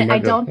 but I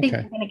don't think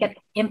we're going to get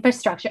the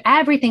infrastructure.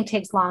 Everything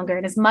takes longer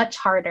and is much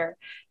harder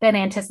than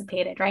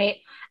anticipated, right?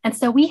 And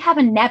so we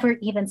haven't never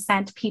even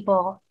sent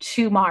people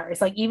to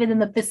Mars, like even in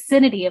the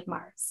vicinity of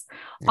Mars.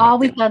 All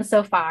we've done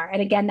so far,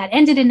 and again, that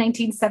ended in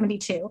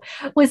 1972,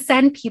 was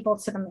send people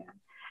to the moon.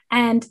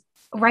 And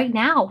right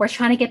now, we're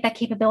trying to get that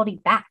capability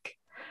back.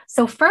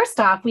 So first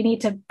off, we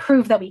need to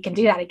prove that we can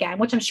do that again,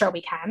 which I'm sure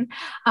we can.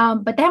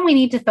 But then we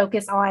need to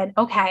focus on,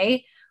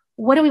 okay,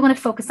 what do we want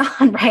to focus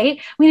on,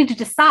 right? We need to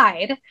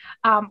decide,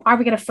 are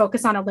we going to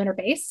focus on a lunar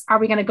base? Are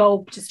we going to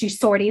go just do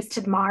sorties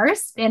to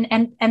Mars?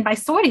 And by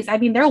sorties, I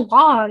mean, they're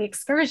long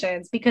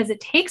excursions because it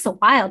takes a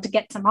while to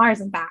get to Mars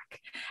and back.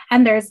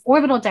 And there's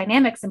orbital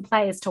dynamics in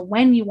play as to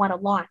when you want to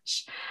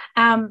launch.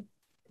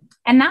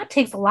 And that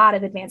takes a lot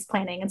of advanced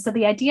planning. And so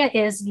the idea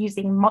is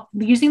using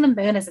the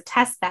moon as a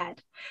test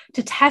bed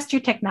to test your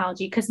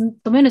technology, because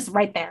the moon is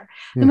right there.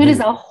 The moon is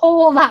a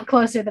whole lot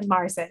closer than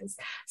Mars is.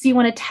 So you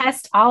want to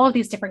test all of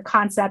these different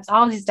concepts,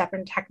 all of these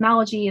different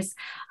technologies,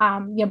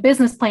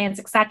 business plans,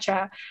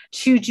 etc.,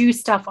 to do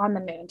stuff on the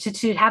moon,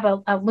 to have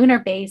a lunar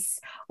base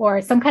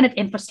or some kind of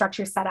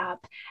infrastructure set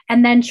up,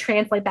 and then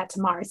translate that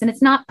to Mars. And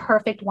it's not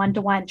perfect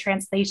one-to-one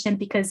translation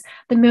because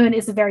the moon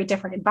is a very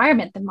different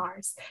environment than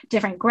Mars,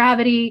 different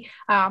gravity,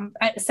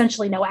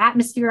 essentially no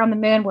atmosphere on the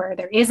moon where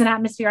there is an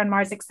atmosphere on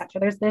Mars,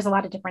 etc. There's a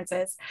lot of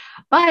differences.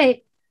 But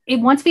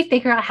once we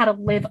figure out how to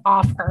live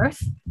off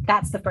Earth,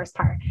 that's the first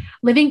part.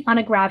 Living on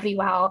a gravity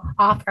well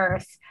off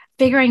Earth,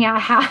 figuring out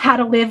how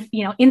to live,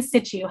 in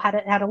situ, how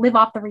to live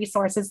off the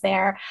resources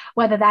there,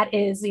 whether that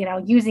is,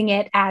 using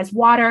it as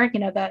water,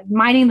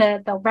 mining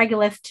the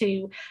regolith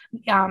to,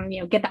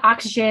 get the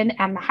oxygen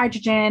and the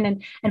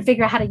hydrogen and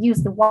figure out how to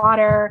use the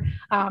water,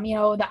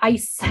 the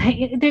ice.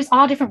 There's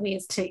all different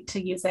ways to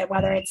use it,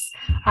 whether it's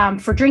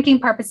for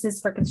drinking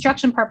purposes, for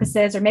construction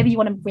purposes, or maybe you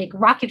want to make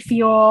rocket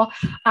fuel.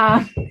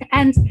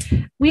 And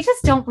we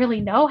just don't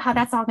really know how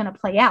that's all going to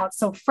play out.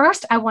 So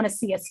first, I want to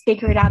see us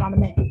figure it out on the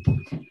moon.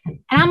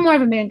 And I'm more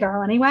of a moon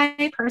girl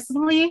anyway,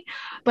 personally,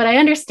 but I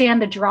understand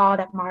the draw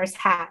that Mars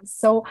has.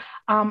 So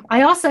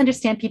I also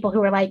understand people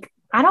who are like,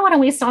 I don't want to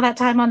waste all that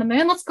time on the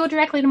moon. Let's go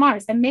directly to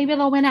Mars and maybe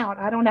they'll win out.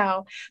 I don't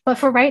know. But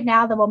for right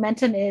now, the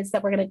momentum is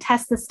that we're going to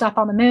test this stuff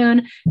on the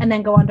moon and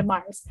then go on to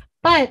Mars.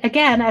 But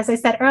again, as I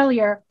said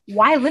earlier,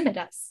 why limit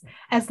us?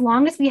 As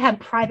long as we have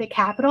private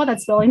capital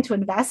that's willing to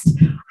invest,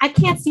 I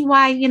can't see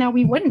why,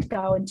 we wouldn't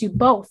go and do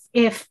both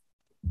if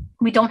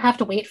we don't have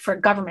to wait for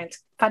government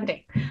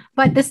funding.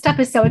 But this stuff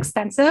is so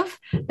expensive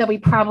that we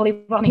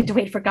probably won't need to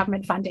wait for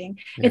government funding.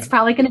 Yeah. It's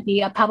probably going to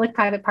be a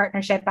public-private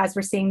partnership, as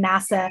we're seeing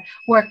NASA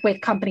work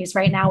with companies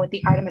right now with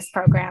the Artemis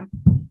program.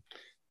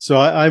 So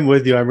I'm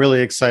with you. I'm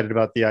really excited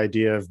about the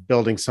idea of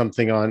building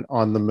something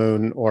on the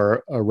moon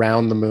or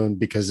around the moon,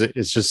 because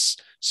it's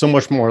just so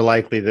much more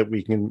likely that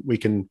we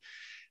can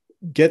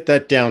get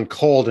that down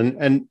cold.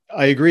 And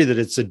I agree that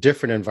it's a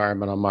different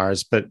environment on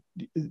Mars, but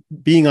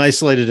being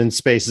isolated in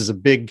space is a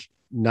big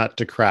nut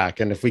to crack.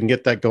 And if we can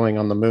get that going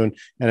on the moon,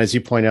 and as you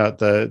point out,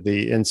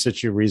 the in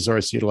situ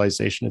resource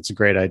utilization, it's a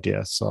great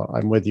idea. So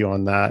I'm with you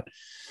on that.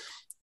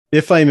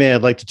 If I may,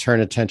 I'd like to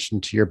turn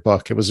attention to your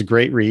book. It was a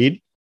great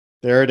read.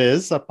 There it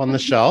is up on the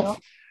shelf.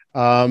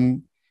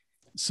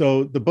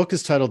 So the book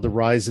is titled The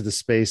Rise of the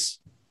Space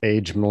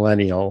Age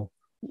Millennial.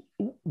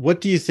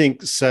 What do you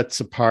think sets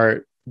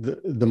apart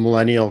the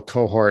millennial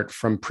cohort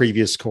from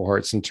previous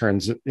cohorts in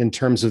terms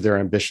of their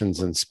ambitions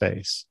in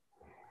space?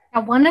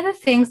 And one of the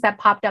things that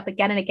popped up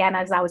again and again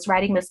as I was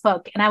writing this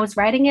book, and I was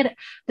writing it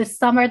the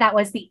summer that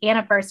was the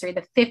anniversary,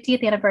 the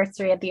 50th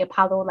anniversary of the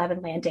Apollo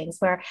 11 landings,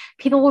 where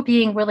people were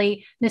being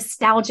really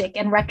nostalgic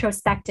and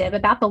retrospective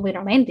about the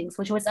lunar landings,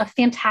 which was a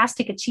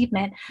fantastic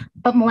achievement.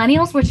 But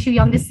millennials were too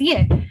young to see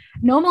it.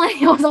 No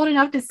millennial was old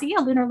enough to see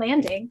a lunar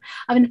landing.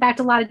 In fact,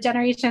 a lot of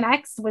Generation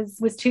X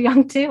was too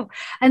young too.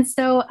 And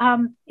so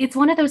it's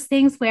one of those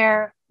things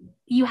where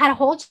you had a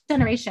whole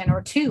generation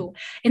or two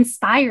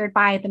inspired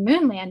by the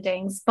moon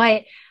landings,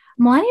 but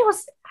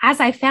millennials,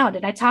 as I found,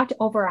 and I talked to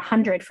over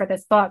 100 for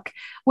this book,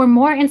 were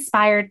more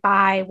inspired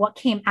by what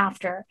came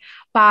after,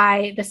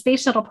 by the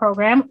space shuttle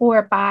program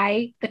or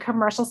by the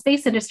commercial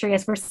space industry,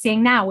 as we're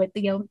seeing now with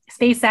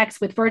SpaceX,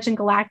 with Virgin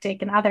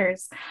Galactic and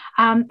others.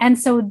 And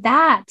so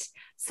that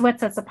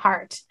sets us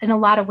apart in a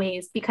lot of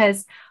ways,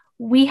 because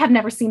we have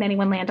never seen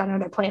anyone land on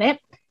another planet.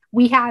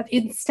 We have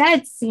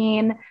instead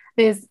seen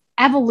this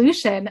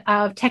evolution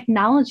of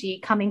technology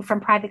coming from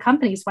private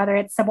companies, whether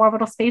it's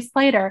suborbital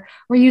spaceflight or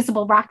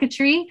reusable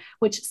rocketry,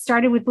 which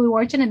started with Blue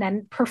Origin and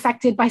then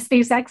perfected by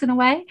SpaceX in a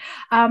way,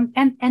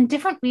 and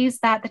different ways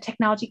that the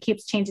technology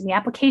keeps changing, the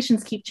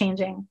applications keep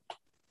changing.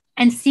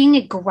 And seeing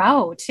it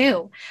grow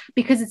too,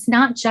 because it's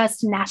not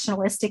just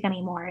nationalistic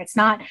anymore. It's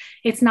not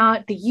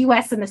the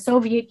US and the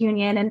Soviet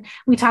Union. And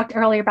we talked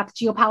earlier about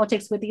the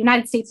geopolitics with the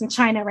United States and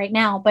China right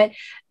now, but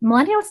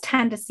millennials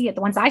tend to see it,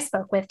 the ones I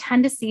spoke with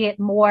tend to see it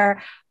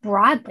more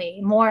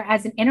broadly, more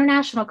as an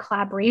international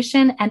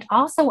collaboration and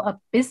also a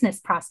business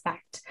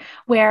prospect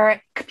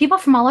where people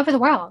from all over the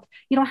world,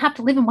 you don't have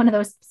to live in one of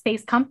those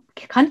space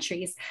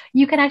countries.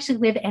 You can actually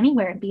live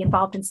anywhere and be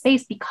involved in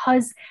space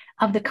because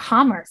of the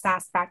commerce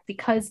aspect,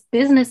 because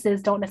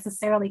businesses don't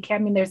necessarily care.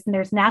 I mean,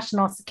 there's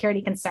national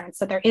security concerns,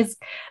 so there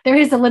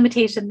is a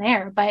limitation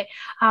there. But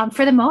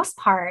for the most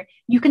part,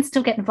 you can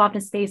still get involved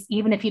in space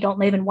even if you don't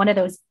live in one of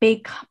those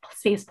big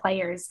space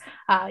players,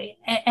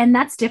 and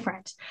that's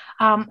different.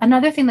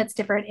 Another thing that's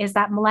different is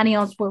that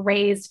millennials were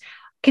raised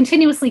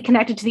continuously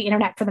connected to the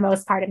internet for the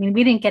most part. I mean,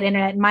 we didn't get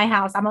internet in my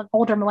house. I'm an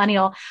older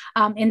millennial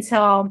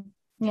until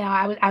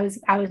I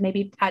was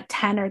maybe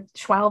 10 or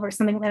 12 or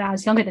something, when I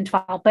was younger than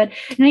 12. But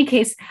in any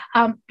case,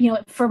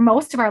 for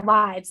most of our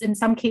lives, in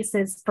some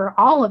cases, for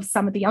all of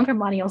some of the younger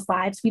millennials'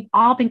 lives, we've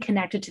all been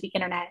connected to the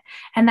internet.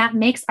 And that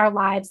makes our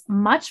lives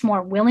much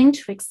more willing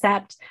to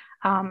accept,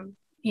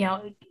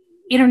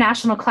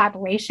 international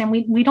collaboration.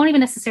 We don't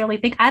even necessarily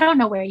think, I don't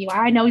know where you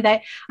are.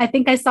 I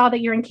think I saw that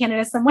you're in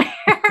Canada somewhere.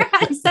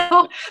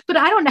 But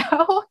I don't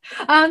know.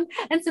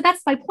 And so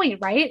that's my point,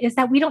 right? Is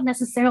that we don't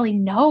necessarily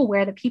know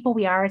where the people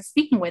we are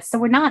speaking with. So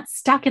we're not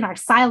stuck in our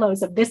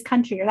silos of this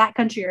country or that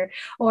country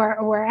or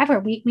wherever.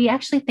 We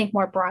actually think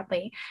more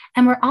broadly,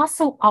 and we're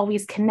also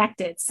always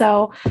connected.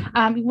 So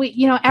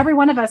every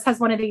one of us has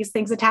one of these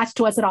things attached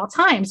to us at all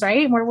times,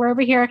 right? And we're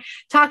over here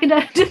talking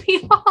to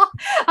people.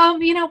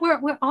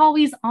 We're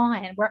always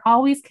on. We're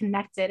always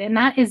connected. And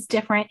that is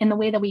different in the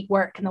way that we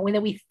work, in the way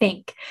that we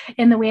think,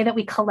 in the way that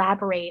we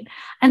collaborate.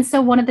 And so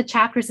one of the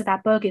chapters of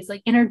that book is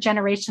like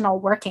intergenerational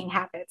working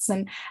habits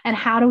and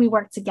how do we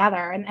work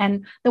together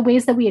and the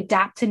ways that we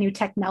adapt to new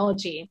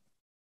technology.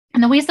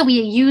 And the ways that we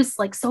use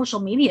like social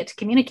media to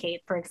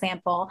communicate, for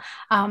example,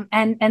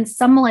 and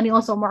some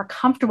millennials are more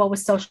comfortable with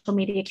social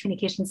media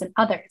communications than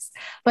others.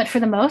 But for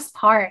the most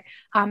part,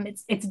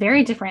 it's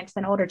very different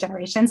than older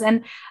generations.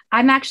 And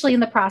I'm actually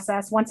in the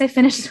process. Once I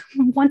finish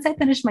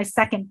my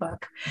second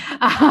book,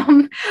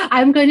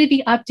 I'm going to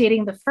be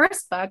updating the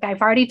first book.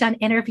 I've already done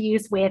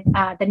interviews with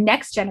the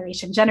next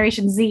generation,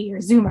 Generation Z or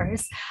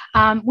Zoomers,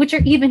 which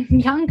are even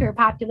younger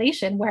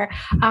population, where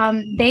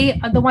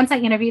the ones I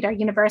interviewed are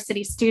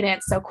university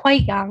students, so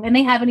quite young, and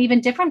they have an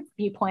even different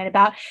viewpoint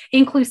about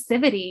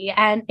inclusivity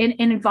and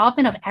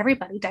involvement of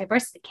everybody,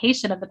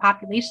 diversification of the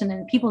population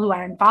and people who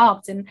are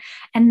involved. And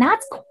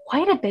that's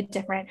quite a bit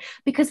different,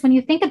 because when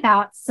you think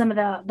about some of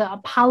the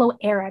Apollo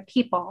era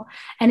people,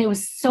 and it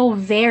was so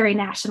very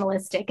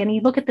nationalistic, and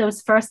you look at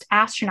those first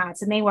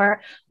astronauts, and they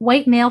were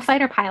white male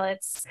fighter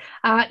pilots,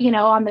 on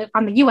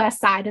the US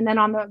side, and then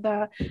on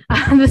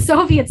the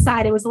Soviet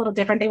side, it was a little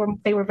different.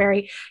 They were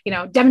very,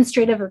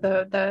 demonstrative of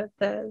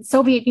the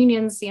Soviet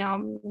Union's,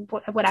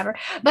 whatever.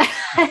 But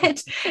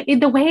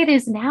the way it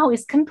is now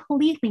is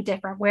completely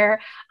different,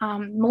 where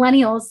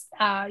millennials,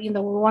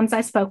 the ones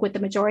I spoke with, the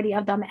majority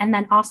of them, and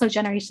then also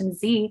Generation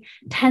Z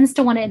tends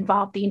to want to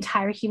involve the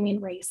entire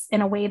human race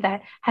in a way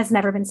that has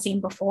never been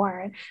seen before,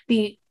 and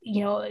be,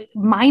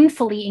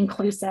 mindfully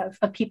inclusive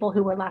of people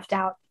who were left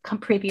out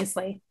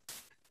previously.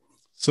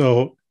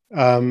 So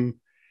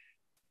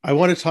I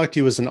want to talk to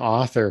you as an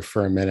author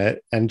for a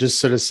minute and just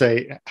sort of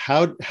say,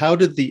 how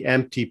did the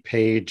empty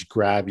page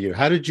grab you?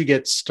 How did you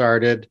get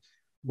started?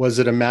 Was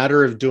it a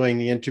matter of doing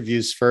the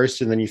interviews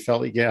first and then you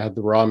felt like you had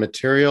the raw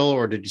material,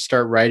 or did you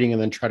start writing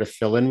and then try to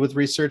fill in with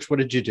research? What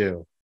did you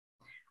do?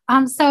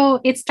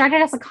 So it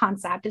started as a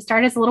concept. It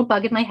started as a little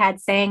bug in my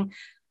head saying,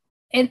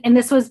 and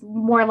this was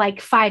more like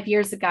 5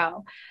 years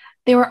ago,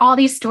 there were all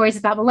these stories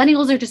about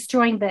millennials are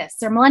destroying this,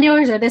 or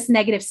millennials are this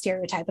negative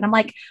stereotype. And I'm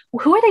like,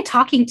 who are they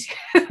talking to?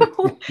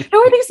 Who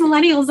are these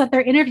millennials that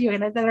they're interviewing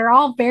that are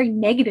all very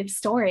negative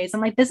stories? I'm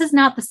like, this is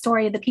not the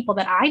story of the people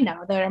that I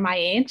know that are my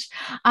age.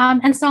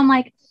 And so I'm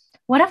like,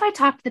 what if I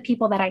talk to the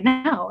people that I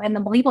know, and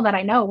the people that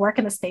I know work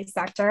in the space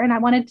sector? And I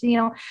wanted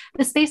to,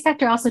 the space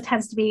sector also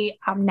tends to be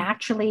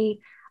naturally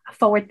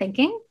forward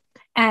thinking.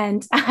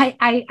 And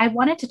I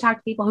wanted to talk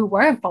to people who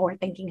were forward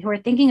thinking, who were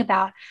thinking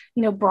about,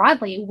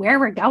 broadly where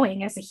we're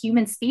going as a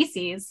human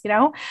species,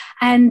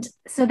 And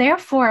so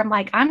therefore, I'm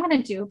like, I'm going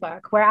to do a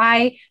book where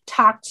I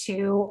talk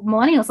to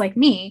millennials like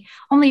me,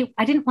 only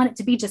I didn't want it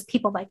to be just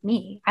people like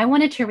me. I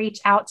wanted to reach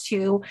out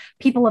to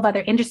people of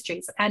other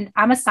industries. And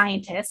I'm a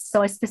scientist.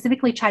 So I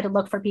specifically try to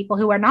look for people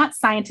who are not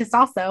scientists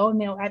also.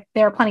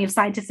 There are plenty of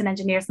scientists and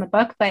engineers in the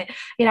book, but,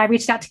 I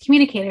reached out to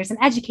communicators and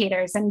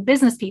educators and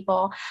business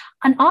people,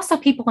 and also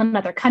people in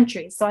other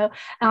countries. So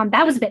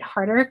that was a bit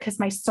harder because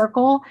my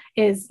circle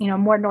is,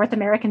 more North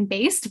American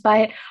based,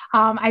 but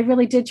I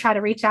really did try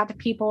to reach out to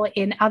people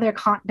in other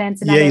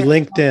continents. And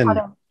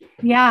LinkedIn.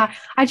 Yeah,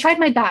 I tried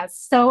my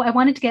best. So I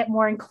wanted to get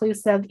more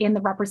inclusive in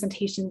the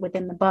representation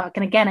within the book.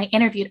 And again, I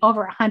interviewed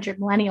over 100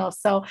 millennials.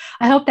 So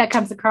I hope that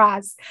comes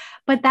across.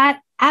 But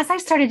that as I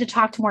started to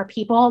talk to more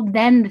people,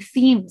 then the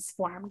themes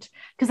formed,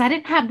 because I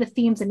didn't have the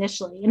themes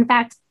initially. In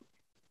fact,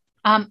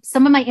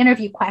 some of my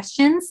interview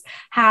questions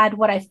had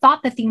what I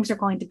thought the themes were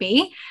going to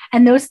be,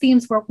 and those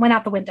themes went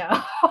out the window.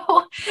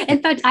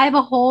 In fact, I have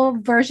a whole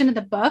version of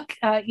the book,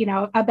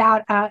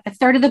 about a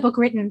third of the book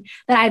written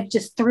that I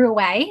just threw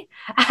away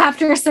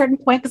after a certain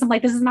point because I'm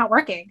like, this is not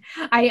working.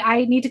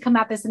 I need to come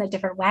at this in a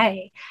different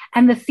way.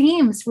 And the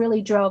themes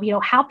really drove,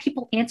 how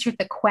people answered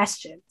the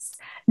questions,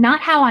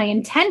 not how I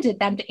intended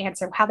them to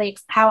answer,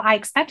 how I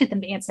expected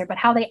them to answer, but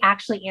how they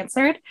actually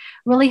answered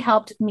really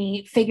helped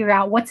me figure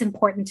out what's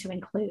important to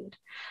include.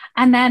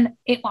 And then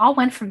it all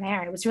went from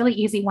there. It was really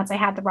easy once I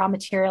had the raw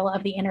material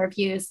of the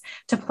interviews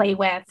to play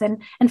with.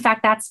 And in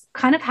fact, that's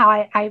kind of how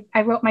I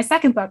wrote my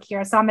second book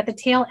here. So I'm at the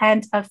tail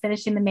end of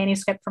finishing the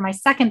manuscript for my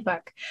second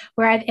book,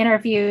 where I've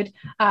interviewed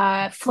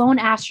flown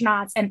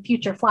astronauts and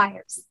future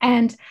flyers.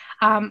 And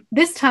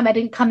this time I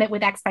didn't come in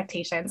with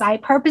expectations. I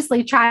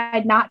purposely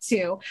tried not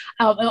to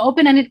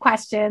open-ended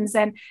questions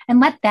and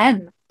let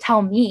them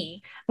tell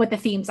me what the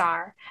themes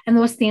are. And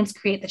those themes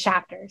create the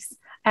chapters.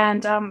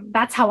 And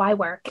that's how I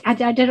work. I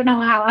don't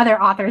know how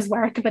other authors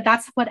work, but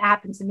that's what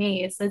happened to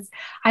me is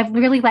I've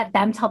really let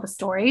them tell the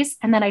stories,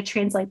 and then I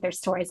translate their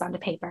stories onto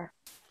paper.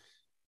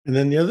 And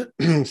then the other,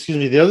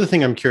 the other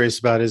thing I'm curious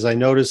about is I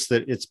noticed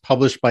that it's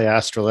published by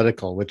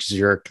Astralytical, which is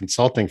your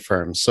consulting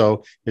firm.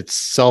 So it's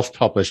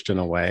self-published in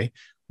a way.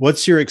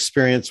 What's your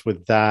experience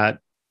with that?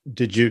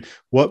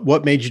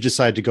 What made you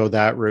decide to go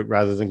that route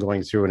rather than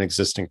going through an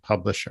existing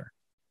publisher?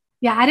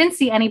 Yeah, I didn't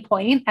see any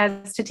point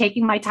as to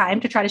taking my time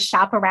to try to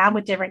shop around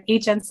with different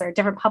agents or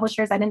different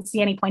publishers. I didn't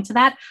see any point to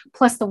that.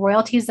 Plus, the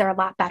royalties are a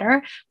lot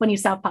better when you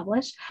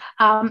self-publish.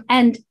 My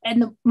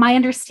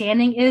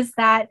understanding is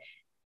that,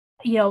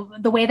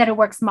 the way that it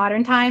works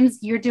modern times,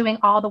 you're doing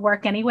all the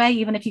work anyway,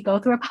 even if you go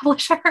through a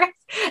publisher.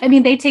 I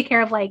mean, they take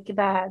care of like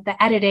the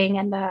editing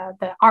and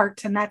the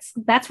art, and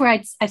that's where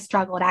I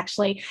struggled.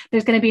 Actually,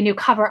 there's going to be a new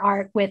cover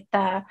art with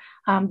the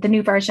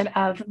new version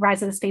of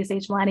Rise of the Space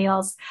Age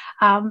Millennials.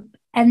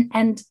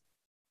 And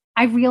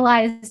I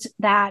realized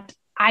that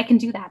I can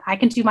do that. I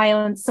can do my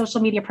own social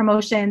media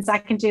promotions. I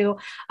can do,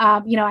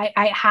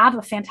 I have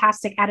a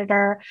fantastic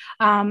editor,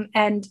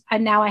 and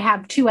now I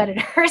have two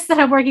editors that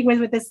I'm working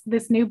with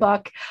this new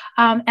book.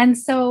 And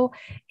so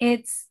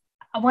it's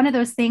one of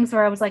those things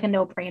where it was like a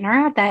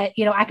no-brainer that,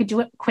 I could do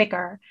it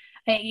quicker.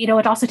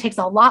 It also takes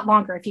a lot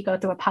longer if you go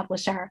through a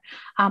publisher,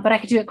 but I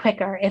could do it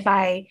quicker if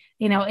I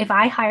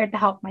hired the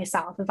help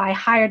myself, if I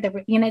hired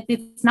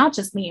it's not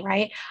just me,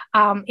 right?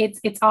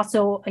 It's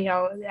also,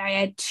 I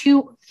had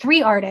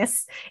 3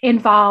 artists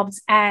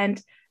involved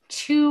and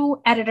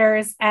 2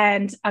 editors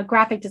and a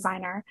graphic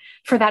designer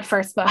for that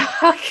first book.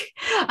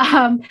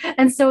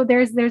 And so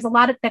there's a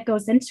lot that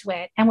goes into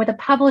it. And with a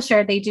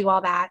publisher, they do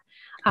all that.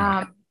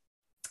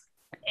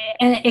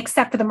 And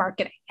except for the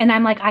marketing, and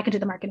I'm like, I could do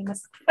the marketing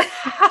myself.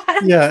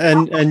 Yeah,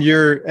 and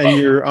you're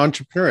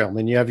entrepreneurial. I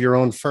mean, you have your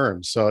own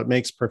firm, so it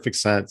makes perfect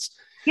sense.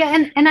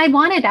 Yeah, and I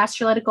wanted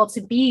Astralytical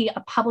to be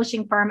a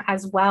publishing firm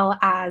as well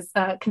as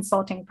a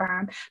consulting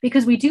firm,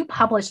 because we do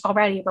publish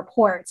already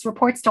reports.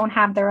 Reports don't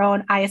have their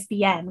own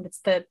ISBN. It's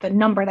the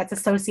number that's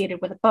associated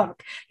with a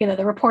book.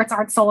 The reports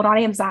aren't sold on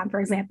Amazon, for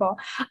example.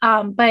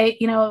 But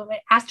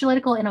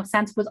Astralytical, in a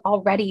sense, was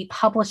already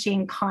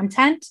publishing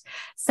content.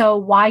 So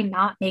why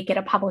not make it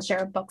a publisher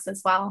of books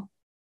as well?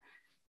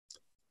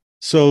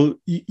 So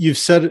you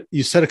said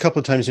a couple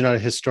of times you're not a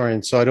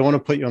historian, so I don't want to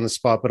put you on the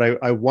spot, but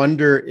I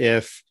wonder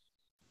if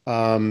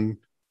in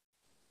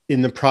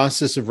the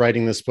process of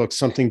writing this book,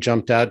 something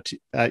jumped out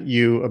at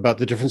you about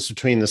the difference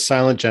between the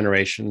silent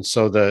generation,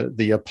 so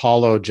the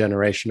Apollo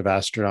generation of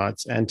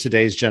astronauts, and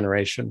today's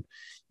generation.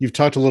 You've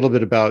talked a little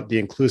bit about the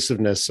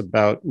inclusiveness,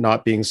 about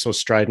not being so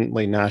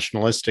stridently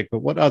nationalistic, but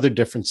what other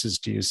differences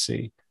do you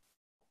see?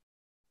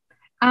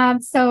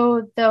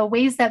 So the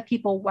ways that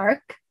people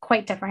work,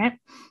 quite different.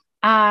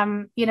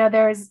 And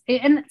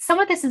some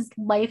of this is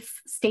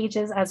life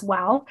stages as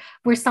well,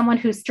 where someone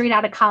who's straight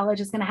out of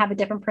college is going to have a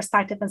different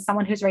perspective than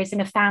someone who's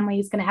raising a family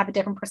is going to have a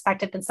different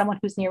perspective than someone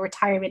who's near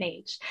retirement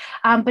age.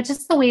 But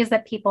just the ways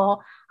that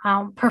people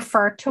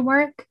prefer to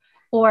work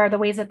or the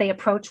ways that they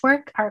approach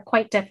work are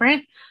quite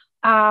different.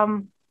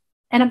 And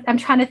I'm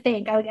trying to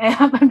think,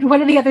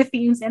 what are the other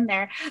themes in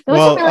there?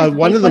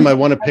 One of them I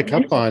want to pick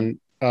up on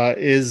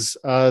is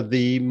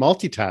the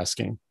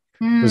multitasking.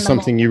 Was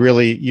something you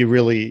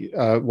really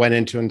went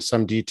into in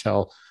some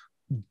detail.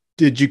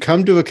 Did you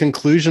come to a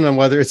conclusion on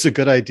whether it's a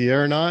good idea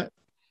or not?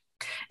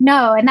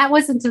 No, and that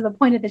wasn't to the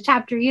point of the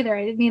chapter either.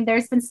 I mean,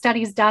 there's been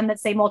studies done that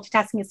say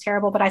multitasking is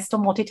terrible, but I still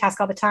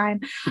multitask all the time.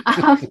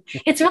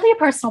 It's really a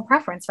personal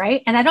preference,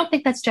 right? And I don't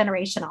think that's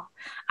generational.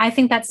 I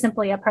think that's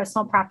simply a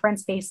personal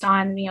preference based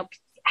on,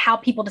 how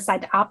people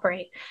decide to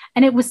operate.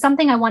 And it was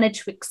something I wanted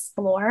to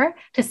explore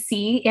to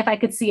see if I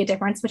could see a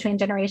difference between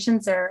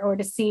generations or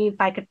to see if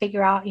I could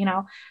figure out,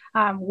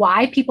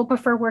 why people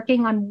prefer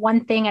working on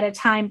one thing at a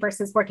time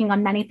versus working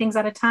on many things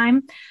at a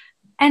time.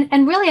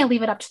 And really, I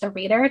leave it up to the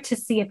reader to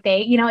see if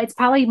they, it's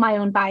probably my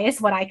own bias,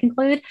 what I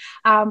conclude,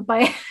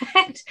 but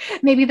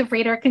maybe the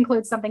reader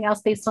concludes something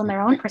else based on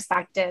their own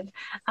perspective.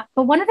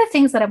 But one of the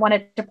things that I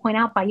wanted to point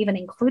out by even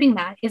including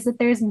that is that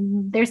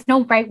there's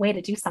no right way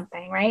to do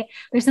something, right?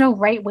 There's no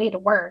right way to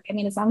work. I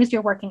mean, as long as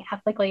you're working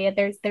ethically,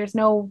 there's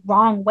no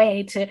wrong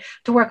way to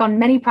work on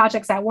many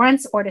projects at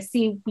once, or to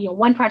see,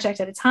 one project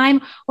at a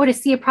time, or to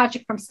see a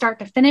project from start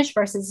to finish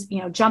versus,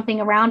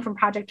 jumping around from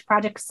project to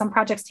project. Some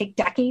projects take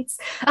decades,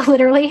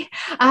 literally.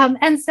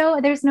 And so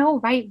there's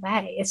no right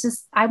way. It's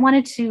just, I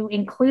wanted to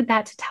include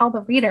that to tell the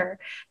reader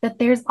that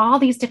there's all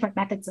these different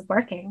methods of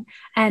working,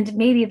 and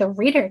maybe the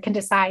reader can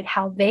decide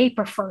how they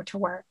prefer to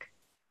work.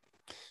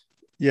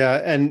 Yeah.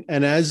 And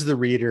as the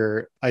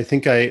reader, I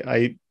think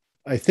I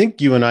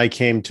think you and I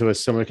came to a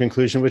similar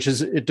conclusion, which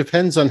is it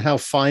depends on how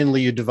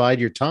finely you divide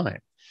your time,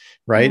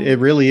 right? Mm-hmm. It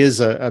really is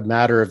a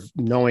matter of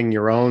knowing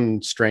your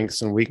own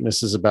strengths and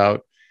weaknesses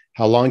about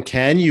how long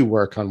can you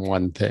work on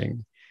one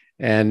thing.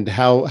 And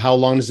how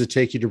long does it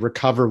take you to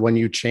recover when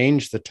you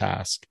change the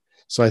task?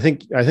 So I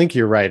think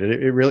you're right.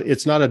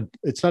 It's not a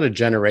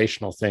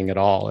generational thing at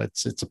all.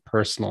 It's a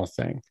personal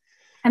thing.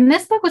 And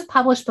this book was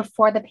published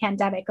before the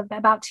pandemic,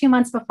 about 2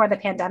 months before the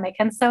pandemic.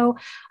 And so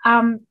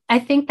I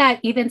think that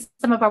even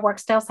some of our work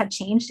styles have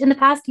changed in the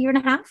past year and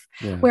a half,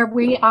 where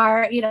we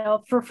are,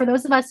 for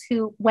those of us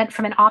who went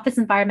from an office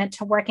environment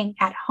to working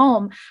at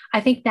home,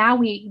 I think now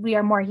we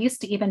are more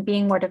used to even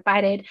being more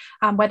divided,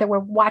 whether we're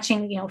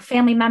watching,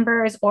 family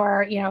members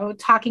or,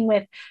 talking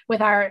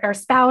with our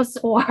spouse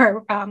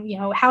or,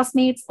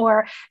 housemates,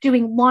 or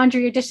doing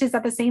laundry or dishes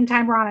at the same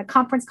time we're on a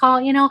conference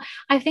call.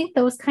 I think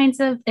those kinds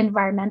of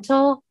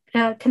environmental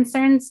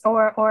concerns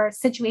or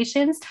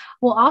situations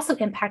will also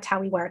impact how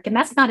we work. And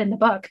that's not in the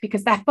book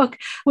because that book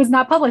was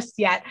not published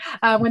yet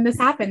when this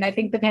happened. I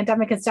think the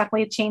pandemic has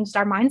definitely changed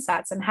our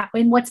mindsets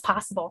and what's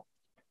possible.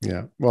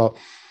 Yeah, well,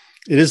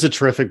 it is a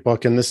terrific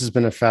book, and this has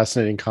been a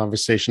fascinating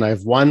conversation. I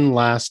have one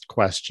last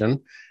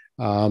question,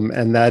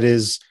 and that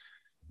is,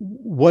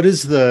 what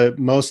is the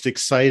most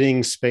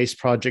exciting space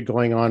project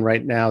going on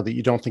right now that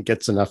you don't think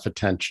gets enough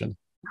attention?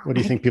 What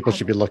do you think people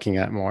should be looking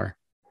at more?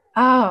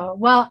 Oh,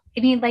 well,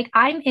 I mean,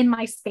 I'm in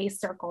my space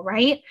circle,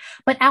 right?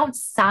 But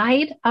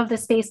outside of the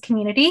space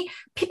community,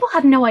 people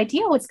have no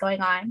idea what's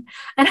going on.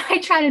 And I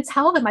try to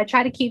tell them, I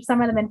try to keep some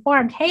of them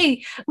informed.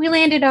 Hey, we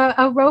landed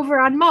a rover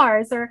on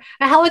Mars, or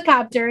a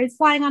helicopter is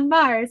flying on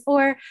Mars,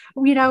 or,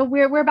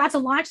 we're about to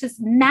launch this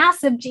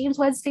massive James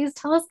Webb Space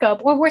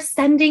Telescope, or we're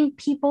sending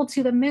people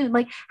to the moon.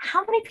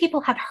 How many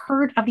people have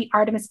heard of the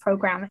Artemis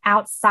program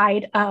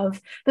outside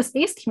of the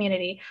space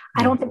community?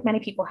 I don't think many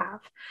people have.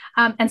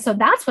 And so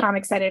that's what I'm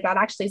excited about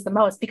actually is the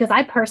most, because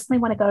I personally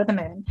want to go to the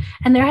moon,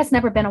 and there has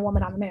never been a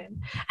woman on the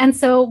moon. And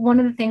so one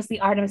of the things the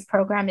Artemis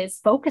program is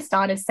focused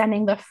on is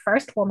sending the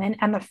first woman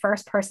and the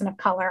first person of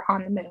color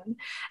on the moon.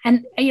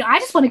 And I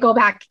just want to go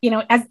back,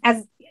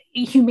 as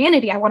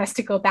humanity, I want us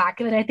to go back.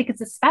 And I think it's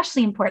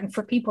especially important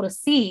for people to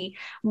see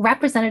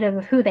representative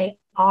of who they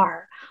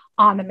are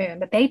on the moon,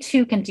 that they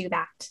too can do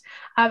that.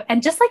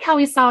 And just like how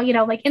we saw,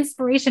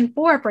 Inspiration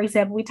 4, for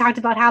example, we talked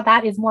about how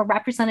that is more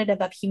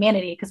representative of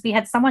humanity, because we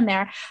had someone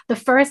there, the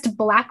first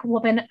Black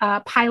woman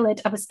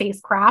pilot of a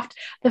spacecraft,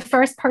 the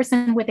first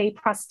person with a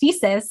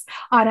prosthesis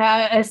on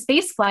a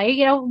space flight,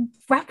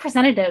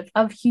 representative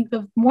of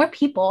more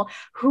people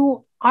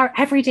who are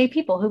everyday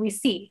people who we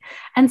see.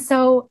 And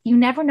so you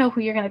never know who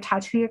you're going to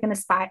touch, who you're going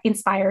to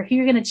inspire, who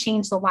you're going to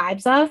change the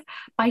lives of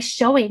by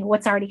showing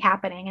what's already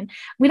happening. And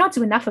we don't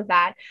do enough of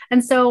that.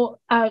 And so,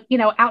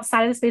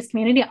 outside of the space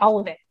community, all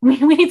of it, we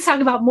need to talk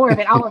about more of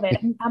it, all of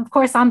it. And of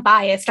course, I'm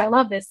biased. I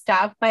love this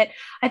stuff, but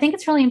I think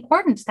it's really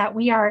important that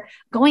we are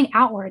going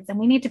outwards, and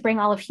we need to bring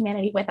all of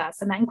humanity with us.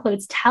 And that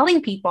includes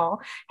telling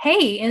people,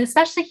 hey, and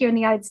especially here in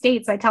the United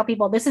States, I tell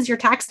people, this is your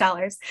tax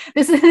dollars.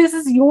 This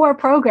is your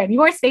program,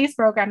 your space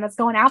program that's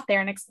going out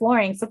there and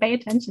exploring. So pay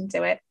attention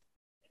to it.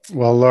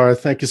 Well, Laura,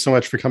 thank you so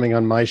much for coming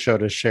on my show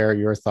to share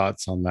your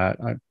thoughts on that.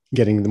 I'm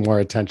getting more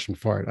attention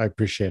for it. I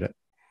appreciate it.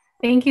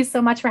 Thank you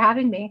so much for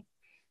having me.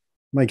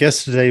 My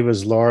guest today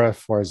was Laura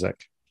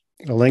Forczyk.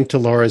 A link to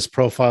Laura's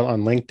profile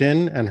on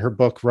LinkedIn and her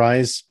book,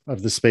 Rise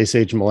of the Space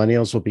Age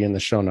Millennials, will be in the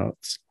show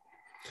notes.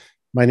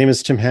 My name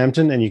is Tim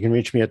Hampton, and you can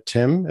reach me at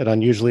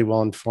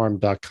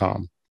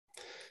tim@unusuallywellinformed.com.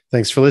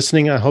 Thanks for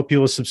listening. I hope you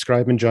will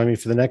subscribe and join me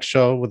for the next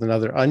show with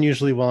another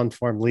unusually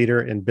well-informed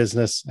leader in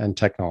business and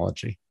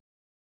technology.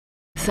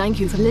 Thank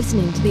you for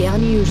listening to the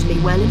Unusually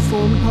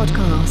Well-Informed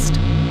podcast.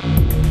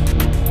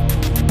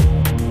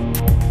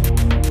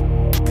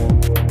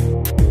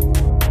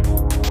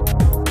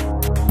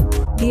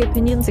 The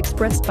opinions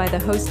expressed by the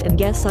host and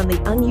guests on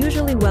the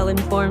Unusually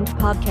Well-Informed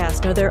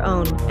podcast are their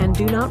own and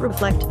do not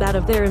reflect that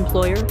of their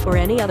employer or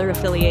any other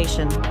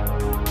affiliation.